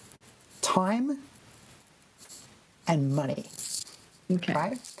 time, and money. Okay.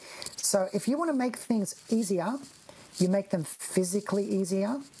 Right? So if you want to make things easier, you make them physically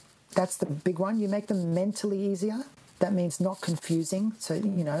easier. That's the big one. You make them mentally easier. That means not confusing, so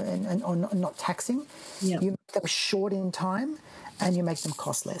or not taxing. Yep. You make them short in time, and you make them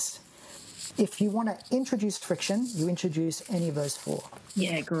cost less. If you want to introduce friction, you introduce any of those 4.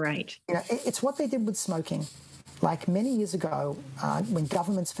 Yeah, great. It's what they did with smoking. Like many years ago, when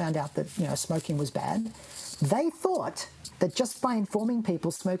governments found out that smoking was bad, they thought that just by informing people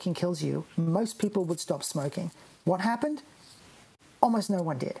smoking kills you, most people would stop smoking. What happened? Almost no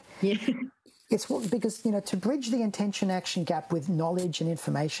one did. Yeah. It's because, to bridge the intention-action gap with knowledge and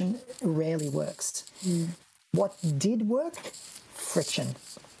information rarely works. What did work? Friction.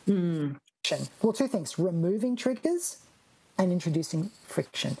 Friction. Well, 2 things, removing triggers and introducing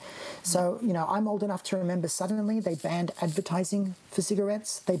friction. So, I'm old enough to remember suddenly they banned advertising for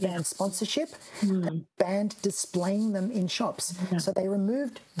cigarettes. They banned sponsorship and banned displaying them in shops. Yeah. So they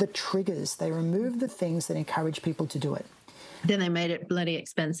removed the triggers. They removed the things that encourage people to do it. Then they made it bloody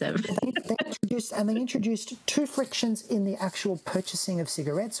expensive. they introduced 2 frictions in the actual purchasing of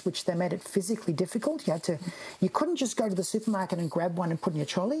cigarettes, which they made it physically difficult. You couldn't just go to the supermarket and grab one and put in your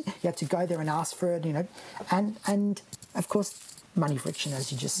trolley. You had to go there and ask for it, and of course, money friction,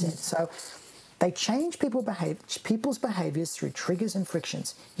 as you just said. So they change people's behaviors through triggers and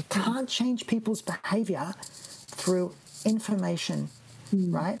frictions. You can't change people's behavior through information,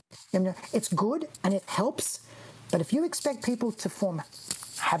 right? It's good and it helps. But if you expect people to form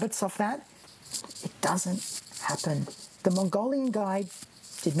habits off that, it doesn't happen. The Mongolian guy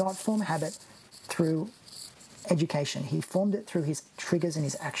did not form habit through education. He formed it through his triggers and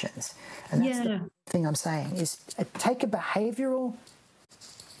his actions. And that's the thing I'm saying is take a behavioral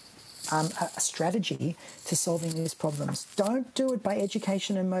a strategy to solving these problems. Don't do it by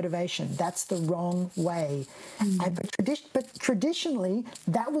education and motivation. That's the wrong way. But traditionally,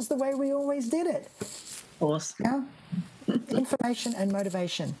 that was the way we always did it. Awesome. Yeah? Information and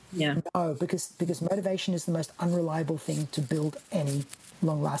motivation. Yeah. No, because motivation is the most unreliable thing to build any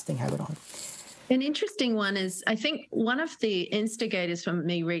long-lasting habit on. An interesting one is, I think one of the instigators from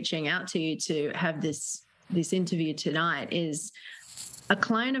me reaching out to you to have this interview tonight is a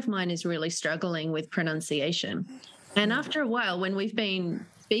client of mine is really struggling with pronunciation. And after a while, when we've been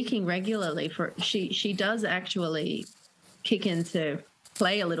speaking regularly, she does actually kick into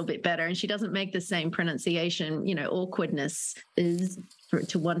play a little bit better, and she doesn't make the same pronunciation, awkwardness is for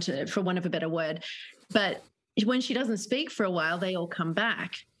want of a better word. But when she doesn't speak for a while, they all come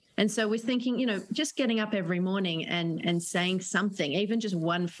back. And so we're thinking, just getting up every morning and saying something, even just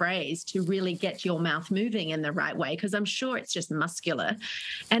one phrase to really get your mouth moving in the right way, because I'm sure it's just muscular.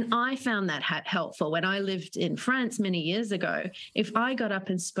 And I found that helpful. When I lived in France many years ago, if I got up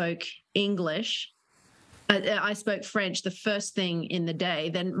and spoke English, I spoke French the first thing in the day,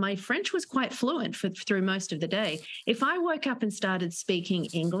 then my French was quite fluent through most of the day. If I woke up and started speaking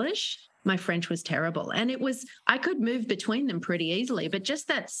English, my French was terrible. And I could move between them pretty easily, but just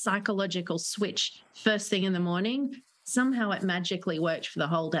that psychological switch first thing in the morning, somehow it magically worked for the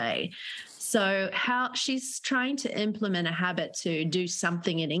whole day. So she's trying to implement a habit to do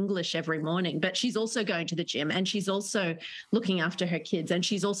something in English every morning, but she's also going to the gym, and she's also looking after her kids, and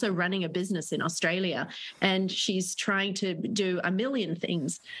she's also running a business in Australia, and she's trying to do a million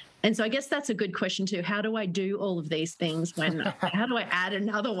things. And so I guess that's a good question too. How do I do all of these things how do I add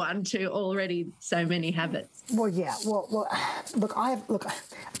another one to already so many habits? Well, yeah. Well, look,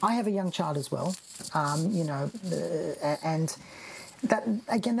 I have a young child as well, and that,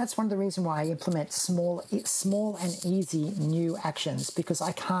 again, that's one of the reasons why I implement small and easy new actions, because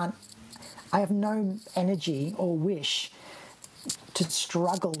I have no energy or wish to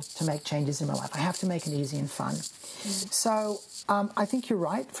struggle to make changes in my life. I have to make it easy and fun. So I think you're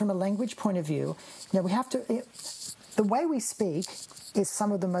right. From a language point of view, we have to. The way we speak is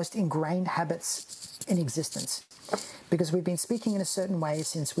some of the most ingrained habits in existence, because we've been speaking in a certain way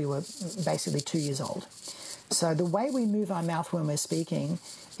since we were basically 2 years old. So the way we move our mouth when we're speaking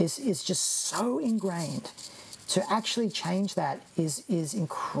is just so ingrained. To actually change that is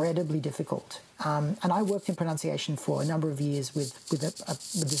incredibly difficult. And I worked in pronunciation for a number of years with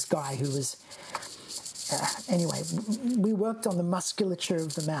this guy who was. Anyway, we worked on the musculature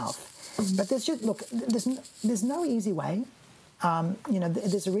of the mouth. But there's no easy way.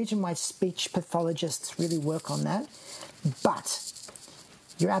 There's a reason why speech pathologists really work on that. But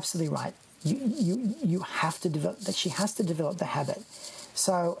you're absolutely right. You have to develop that. She has to develop the habit.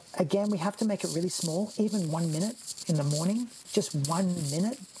 So again, we have to make it really small, even 1 minute in the morning, just 1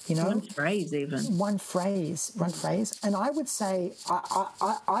 minute, One phrase even. One phrase. And I would say,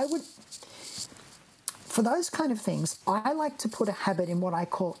 I would, for those kind of things, I like to put a habit in what I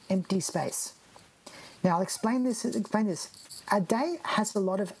call empty space. Now, I'll explain this. A day has a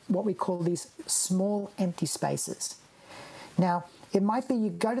lot of what we call these small empty spaces. Now, it might be you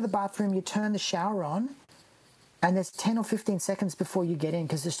go to the bathroom, you turn the shower on, and there's 10 or 15 seconds before you get in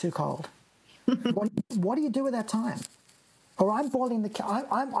because it's too cold. What do you do with that time? Or I'm boiling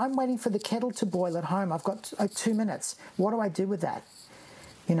I'm waiting for the kettle to boil at home. I've got 2 minutes. What do I do with that?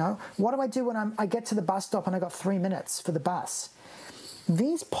 What do I do when I get to the bus stop and I got 3 minutes for the bus?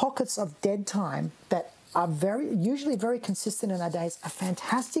 These pockets of dead time that are usually very consistent in our days are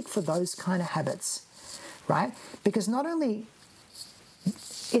fantastic for those kind of habits, right? Because not only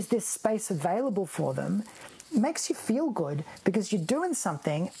is this space available for them, it makes you feel good because you're doing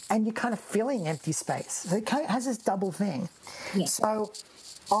something and you're kind of filling empty space. So it has this double thing. Yeah. So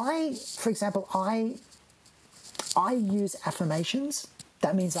for example, I use affirmations.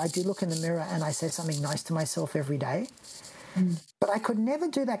 That means I do look in the mirror and I say something nice to myself every day. But I could never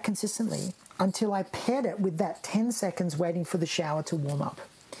do that consistently until I paired it with that 10 seconds waiting for the shower to warm up.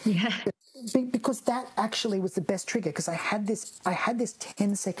 Yeah. Because that actually was the best trigger, because I had this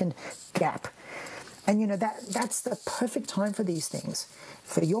 10-second gap. And, that's the perfect time for these things.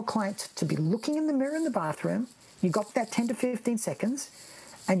 For your client to be looking in the mirror in the bathroom, you got that 10 to 15 seconds,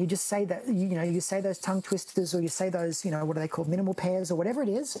 and you just say that, you say those tongue twisters, or you say those, what are they called, minimal pairs or whatever it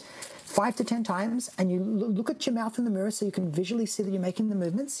is, 5 to 10 times, and you look at your mouth in the mirror so you can visually see that you're making the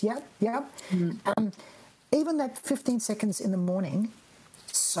movements. Yep. Even that 15 seconds in the morning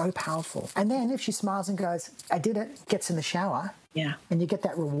So powerful. And then if she smiles and goes, I did it, gets in the shower, and you get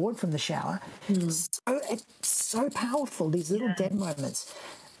that reward from the shower, it's so powerful, these little dead moments.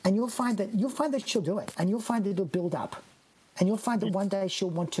 And you'll find that she'll do it, and you'll find that it'll build up. And you'll find that one day she'll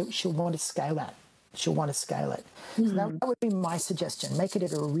want to scale that. She'll want to scale it. So that would be my suggestion. Make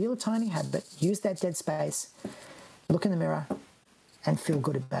it a real tiny habit. Use that dead space. Look in the mirror and feel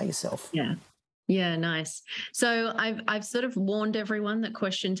good about yourself. Yeah. Yeah, nice. So I've sort of warned everyone that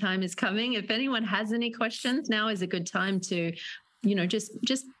question time is coming. If anyone has any questions, now is a good time to,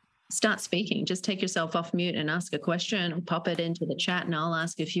 just start speaking. Just take yourself off mute and ask a question, or pop it into the chat and I'll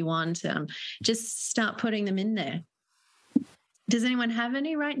ask if you want. Just start putting them in there. Does anyone have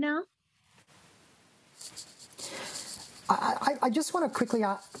any right now? I just want to quickly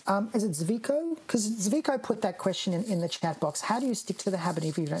ask, is it Zviko? Because Zviko put that question in the chat box. How do you stick to the habit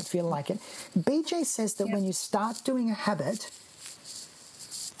if you don't feel like it? BJ says that when you start doing a habit,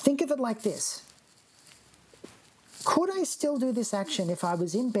 think of it like this. Could I still do this action if I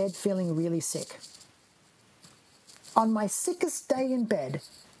was in bed feeling really sick? On my sickest day in bed,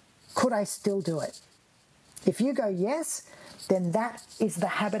 could I still do it? If you go yes, then that is the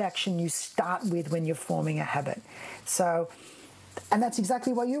habit action you start with when you're forming a habit. So, and that's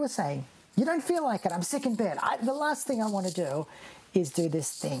exactly what you were saying. You don't feel like it. I'm sick in bed. The last thing I want to do is do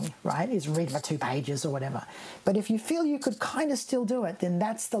this thing, right? Is read my 2 pages or whatever. But if you feel you could kind of still do it, then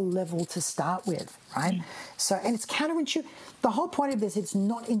that's the level to start with, right? So, and it's counterintuitive. The whole point of this, it's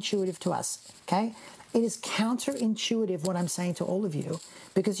not intuitive to us, okay? It is counterintuitive what I'm saying to all of you,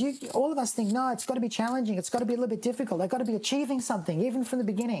 because all of us think, no, it's got to be challenging. It's got to be a little bit difficult. I've got to be achieving something, even from the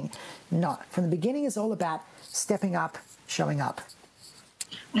beginning. No, from the beginning is all about stepping up, showing up.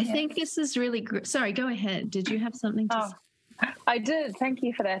 I think this is really good. Sorry, go ahead. Did you have something to say? I did. Thank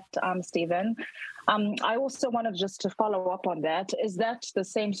you for that, Stephen. I also wanted just to follow up on that. Is that the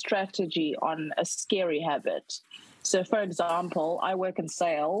same strategy on a scary habit? So, for example, I work in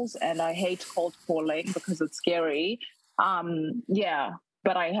sales and I hate cold calling because it's scary.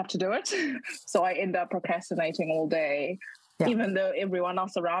 But I have to do it. So I end up procrastinating all day. Yeah. Even though everyone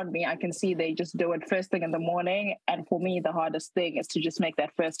else around me, I can see they just do it first thing in the morning. And for me, the hardest thing is to just make that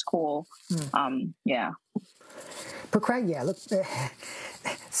first call. Look,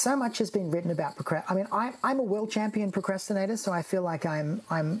 so much has been written about procrastination. I mean, I'm a world champion procrastinator, so I feel like I'm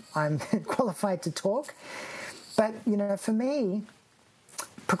qualified to talk. But, for me,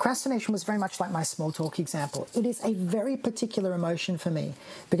 procrastination was very much like my small talk example. It is a very particular emotion for me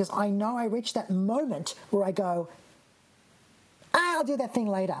because I know I reach that moment where I go, I'll do that thing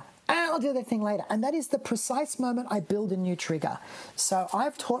later. And that is the precise moment I build a new trigger. So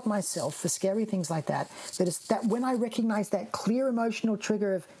I've taught myself for scary things like that is that when I recognize that clear emotional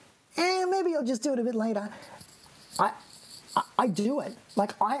trigger of, maybe I'll just do it a bit later, I do it.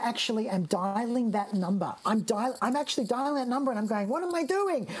 Like I actually am dialing that number. I'm actually dialing that number and I'm going, what am I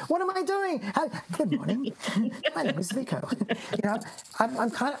doing? Good morning. My name is Vico.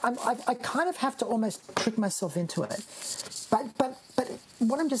 I kind of have to almost trick myself into it. But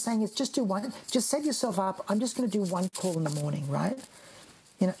what I'm just saying is just set yourself up. I'm just going to do one call in the morning, right?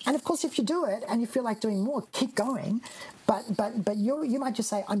 And of course, if you do it and you feel like doing more, keep going. But you might just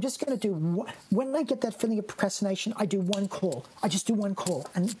say, I'm just going to do when I get that feeling of procrastination, I do one call. I just do one call,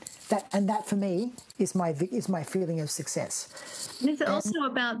 and that for me is my feeling of success. And it's also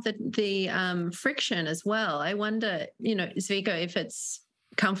about the friction as well. I wonder, Zviko, if it's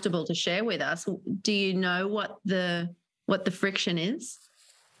comfortable to share with us. Do you know what the friction is?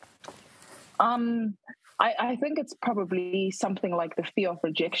 I think it's probably something like the fear of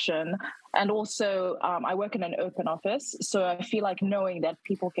rejection. And also, I work in an open office, so I feel like knowing that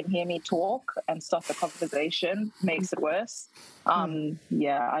people can hear me talk and start the conversation makes it worse. I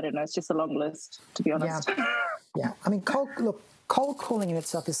don't know. It's just a long list, to be honest. Yeah. I mean, cold calling in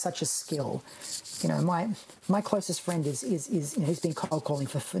itself is such a skill. My closest friend is he's been cold calling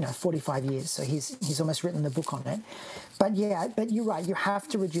for 45 years, so he's almost written the book on it. But you're right. You have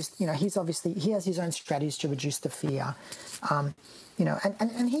to reduce. He has his own strategies to reduce the fear. And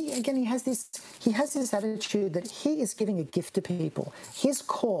he has this attitude that he is giving a gift to people. His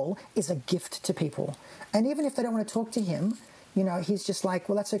call is a gift to people, and even if they don't want to talk to him, he's just like,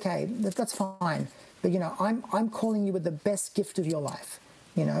 well, that's okay, that's fine. But I'm calling you with the best gift of your life.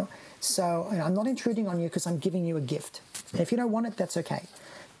 So I'm not intruding on you because I'm giving you a gift. And if you don't want it, that's okay.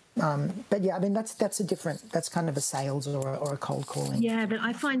 But yeah, I mean, that's kind of a sales or a cold calling. Yeah, but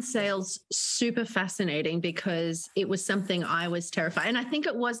I find sales super fascinating because it was something I was terrified. And I think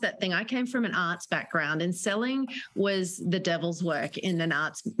it was that thing. I came from an arts background, and selling was the devil's work in an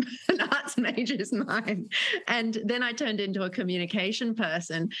arts major's mind. And then I turned into a communication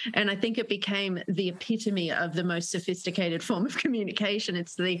person, and I think it became the epitome of the most sophisticated form of communication.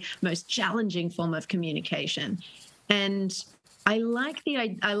 It's the most challenging form of communication. And I like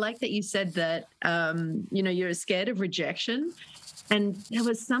that you said that, you're scared of rejection. And there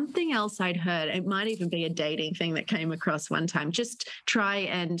was something else I'd heard. It might even be a dating thing that came across one time. Just try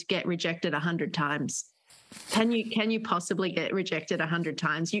and get rejected 100 times. Can you possibly get rejected 100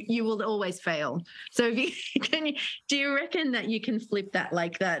 times? You will always fail. So do you reckon that you can flip that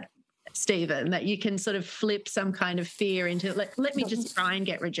like that, Stephen, that you can sort of flip some kind of fear into let me just try and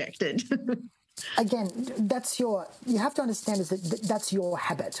get rejected? Again, you have to understand is that that's your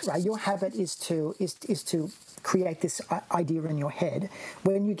habit, right? Your habit is to create this idea in your head.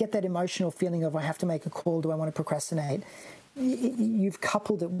 When you get that emotional feeling of I have to make a call, do I want to procrastinate? You've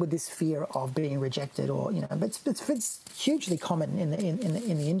coupled it with this fear of being rejected, or but it's hugely common in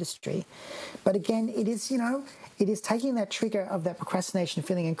the industry. But again, it is taking that trigger of that procrastination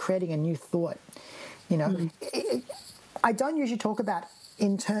feeling and creating a new thought. I don't usually talk about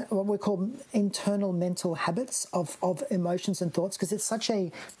what we call internal mental habits of emotions and thoughts, because it's such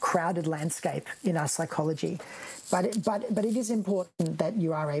a crowded landscape in our psychology. But it is important that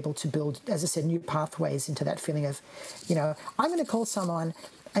you are able to build, as I said, new pathways into that feeling of, I'm going to call someone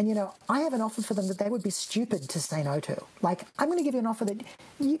and, I have an offer for them that they would be stupid to say no to. Like, I'm going to give you an offer that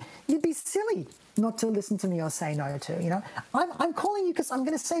you'd be silly not to listen to me or say no to. I'm calling you because I'm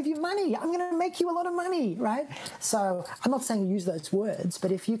going to save you money. I'm going to make you a lot of money, right? So I'm not saying use those words,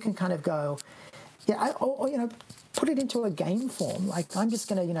 but if you can kind of go, put it into a game form. Like, I'm just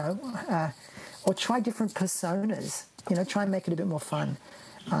going to, or try different personas. Try and make it a bit more fun.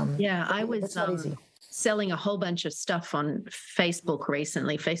 I was. It's not easy. Selling a whole bunch of stuff on Facebook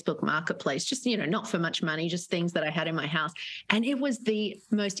recently, Facebook Marketplace, just, not for much money, just things that I had in my house. And it was the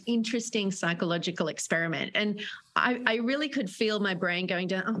most interesting psychological experiment. And I really could feel my brain going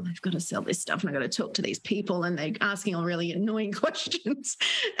down, I've got to sell this stuff and I've got to talk to these people and they're asking all really annoying questions.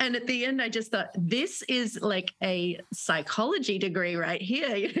 And at the end, I just thought, this is like a psychology degree right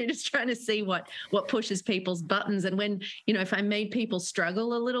here, just trying to see what pushes people's buttons. And when, if I made people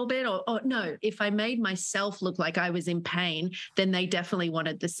struggle a little bit or no, if I made myself look like I was in pain, then they definitely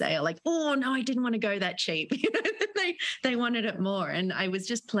wanted the sale. Like, oh no, I didn't want to go that cheap. They wanted it more. And I was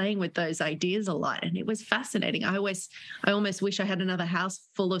just playing with those ideas a lot. And it was fascinating. I almost wish I had another house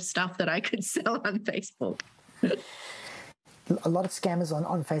full of stuff that I could sell on Facebook. A lot of scammers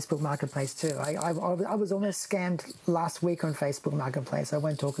on Facebook Marketplace too. I was almost scammed last week on Facebook Marketplace. I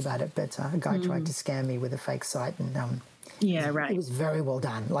won't talk about it, but a guy tried to scam me with a fake site, and it was very well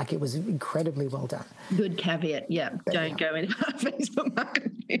done. Like, it was incredibly well done. Good caveat. Yeah, but don't go into Facebook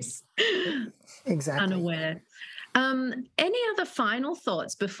Marketplace. Exactly. Unaware. Any other final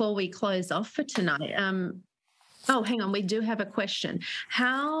thoughts before we close off for tonight? Hang on. We do have a question.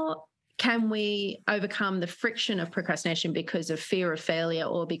 How can we overcome the friction of procrastination because of fear of failure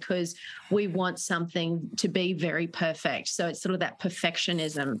or because we want something to be very perfect? So it's sort of that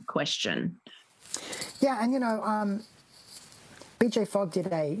perfectionism question. Yeah, and BJ Fogg did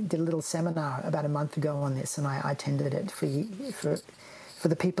a little seminar about a month ago on this, and I attended it for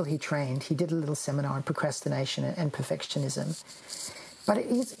the people he trained. He did a little seminar on procrastination and perfectionism. But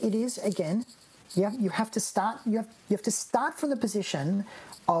it is again, you have to start from the position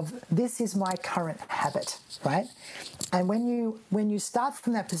of, this is my current habit, right? And when you start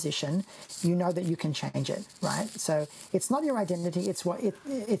from that position, you know that you can change it, right? So it's not your identity,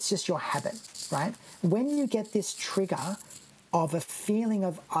 it's just your habit, right? When you get this trigger of a feeling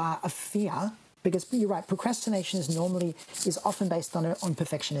of fear, because you're right, procrastination is often based on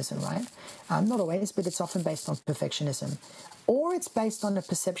perfectionism, right? Not always, but it's often based on perfectionism. Or it's based on a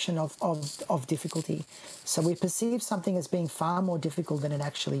perception of difficulty. So we perceive something as being far more difficult than it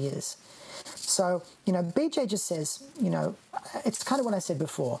actually is. So, BJ just says, it's kind of what I said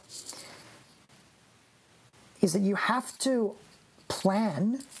before, is that you have to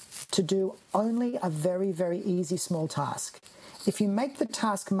plan to do only a very, very easy small task. If you make the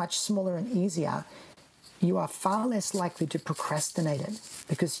task much smaller and easier, you are far less likely to procrastinate it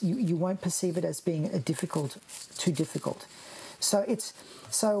because you won't perceive it as being too difficult. So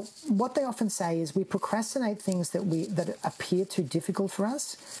what they often say is we procrastinate things that appear too difficult for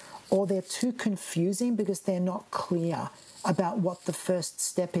us, or they're too confusing because they're not clear about what the first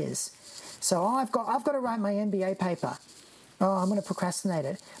step is. So I've got to write my MBA paper. oh, I'm going to procrastinate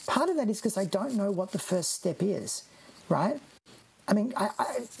it. Part of that is because I don't know what the first step is, right? I mean,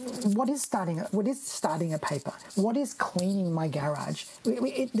 what is starting a paper? What is cleaning my garage?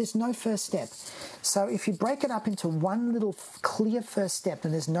 There's no first step. So if you break it up into one little clear first step,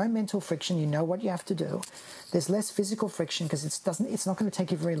 and there's no mental friction, you know what you have to do. There's less physical friction because it's not going to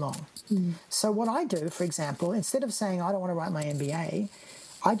take you very long. So what I do, for example, instead of saying I don't want to write my MBA,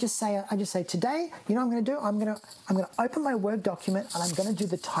 I just say today, you know what I'm going to do? I'm going to open my Word document and I'm going to do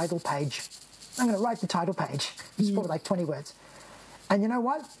the title page. I'm going to write the title page. It's probably like 20 words. And you know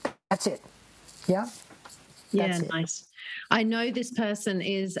what? That's it. Yeah? Yeah, nice. I know this person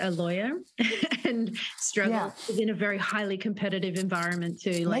is a lawyer and struggles in a very highly competitive environment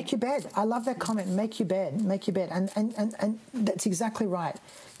too. Make your bed. I love that comment. Make your bed. Make your bed. And that's exactly right.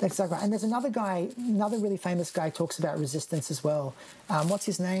 That's exactly right. And there's another guy, another really famous guy talks about resistance as well. What's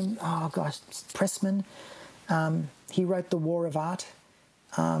his name? Oh, gosh, Pressman. He wrote The War of Art.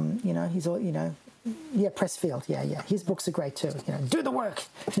 He's all, Pressfield. Yeah. His books are great too. Do the work.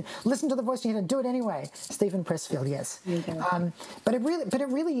 Listen to the voice in your head and do it anyway. Stephen Pressfield, yes. But it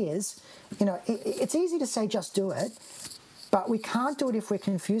really is, it's easy to say just do it, but we can't do it if we're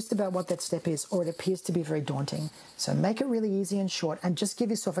confused about what that step is or it appears to be very daunting. So make it really easy and short and just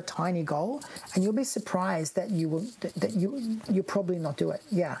give yourself a tiny goal and you'll be surprised that you'll probably not do it.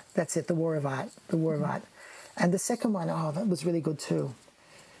 Yeah, that's it, The War of Art. The War of Art. And the second one, that was really good too.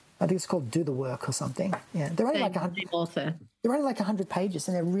 I think it's called Do the Work or something. Yeah, they're only like 100. Author. They're only like 100 pages,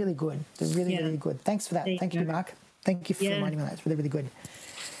 and they're really good. They're really good. Thanks for that. Thank you, Mark. Thank you for reminding me of that. It's really, really good.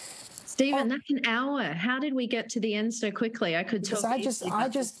 Stephen, that's an hour. How did we get to the end so quickly? I could talk. I just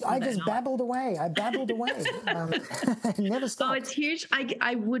babbled away. I babbled away. Never stopped. Oh, it's huge.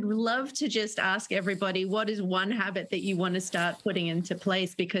 I would love to just ask everybody, what is one habit that you want to start putting into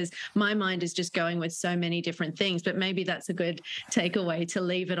place? Because my mind is just going with so many different things, but maybe that's a good takeaway to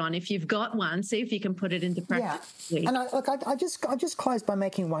leave it on. If you've got one, see if you can put it into practice. Yeah. And I just close by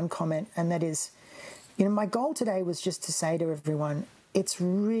making one comment, and that is, my goal today was just to say to everyone, it's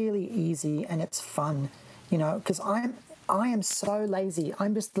really easy and it's fun, because I am so lazy.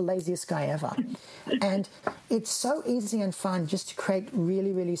 I'm just the laziest guy ever. And it's so easy and fun just to create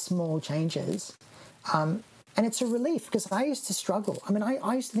really, really small changes. And it's a relief because I used to struggle. I mean,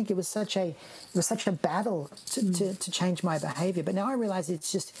 I used to think it was such a battle to change my behavior. But now I realize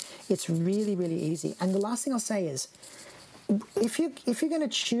it's really, really easy. And the last thing I'll say is, if you're going to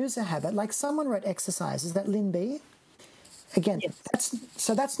choose a habit, like someone wrote exercise, is that Lynn B? Again,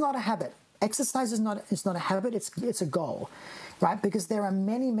 that's not a habit. Exercise is not a habit. It's a goal, right? Because there are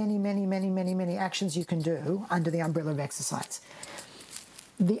many, many, many, many, many, many actions you can do under the umbrella of exercise.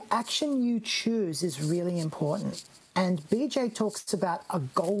 The action you choose is really important. And BJ talks about a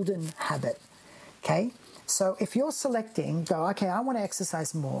golden habit. Okay, so if you're selecting, I want to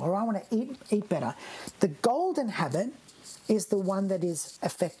exercise more, or I want to eat better. The golden habit is the one that is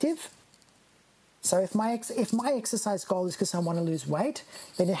effective. So if my exercise goal is because I want to lose weight,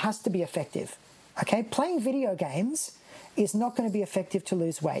 then it has to be effective. Okay, playing video games is not going to be effective to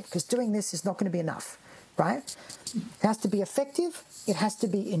lose weight because doing this is not going to be enough, right? It has to be effective, it has to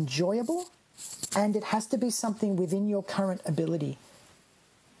be enjoyable, and it has to be something within your current ability.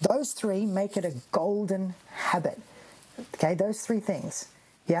 Those three make it a golden habit. Okay, those three things.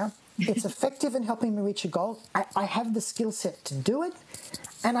 Yeah, it's effective in helping me reach a goal. I have the skill set to do it,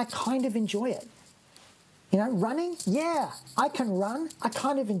 and I kind of enjoy it. Running, I can run. I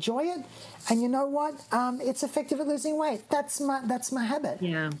kind of enjoy it. And you know what? It's effective at losing weight. That's my habit.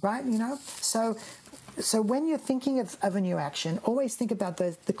 Yeah. Right? So when you're thinking of a new action, always think about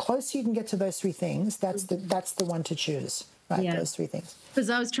the closer you can get to those three things, that's the one to choose. Right? Yeah. Those three things. Because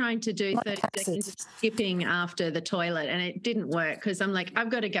I was trying to do 30 seconds of skipping after the toilet and it didn't work because I'm like, I've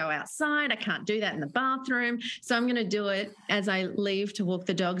got to go outside. I can't do that in the bathroom. So I'm going to do it as I leave to walk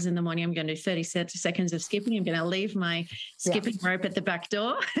the dogs in the morning. I'm going to do 30 seconds of skipping. I'm going to leave my skipping rope at the back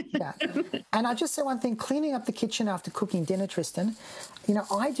door. Yeah. And I just say one thing, cleaning up the kitchen after cooking dinner, Tristan,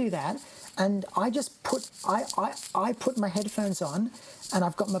 I do that and I just put my headphones on and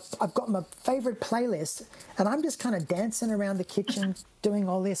I've got my favorite playlist and I'm just kind of dancing around the kitchen doing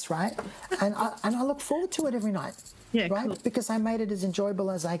all this, right? And I look forward to it every night. Yeah, right? Cool. Because I made it as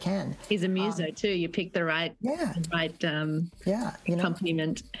enjoyable as I can. He's a muso too. You picked the right accompaniment. Yeah.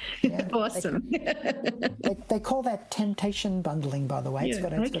 Awesome. They call that temptation bundling, by the way. It's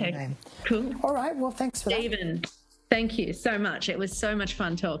got a name. Cool. All right. Well, thanks for Stephen, thank you so much. It was so much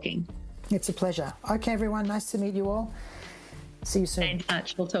fun talking. It's a pleasure. Okay, everyone. Nice to meet you all. See you soon. Stay in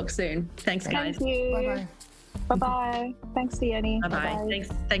touch. We'll talk soon. Thanks, guys. Thank you. Bye-bye. Bye-bye. Thanks, Deannie. Bye-bye.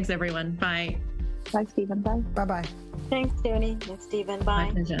 Thanks, everyone. Bye. Bye, Stephen. Bye. Bye-bye. Thanks, Tony. Thanks, Stephen. Bye.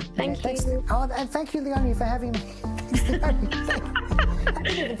 My pleasure. Thank you. Thanks. Oh, and thank you, Leonie, for having me.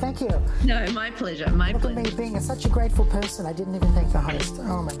 Thank you. No, my pleasure. My Look pleasure. at me being such a grateful person. I didn't even thank the host.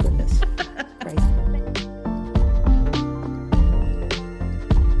 Oh, my goodness. Crazy.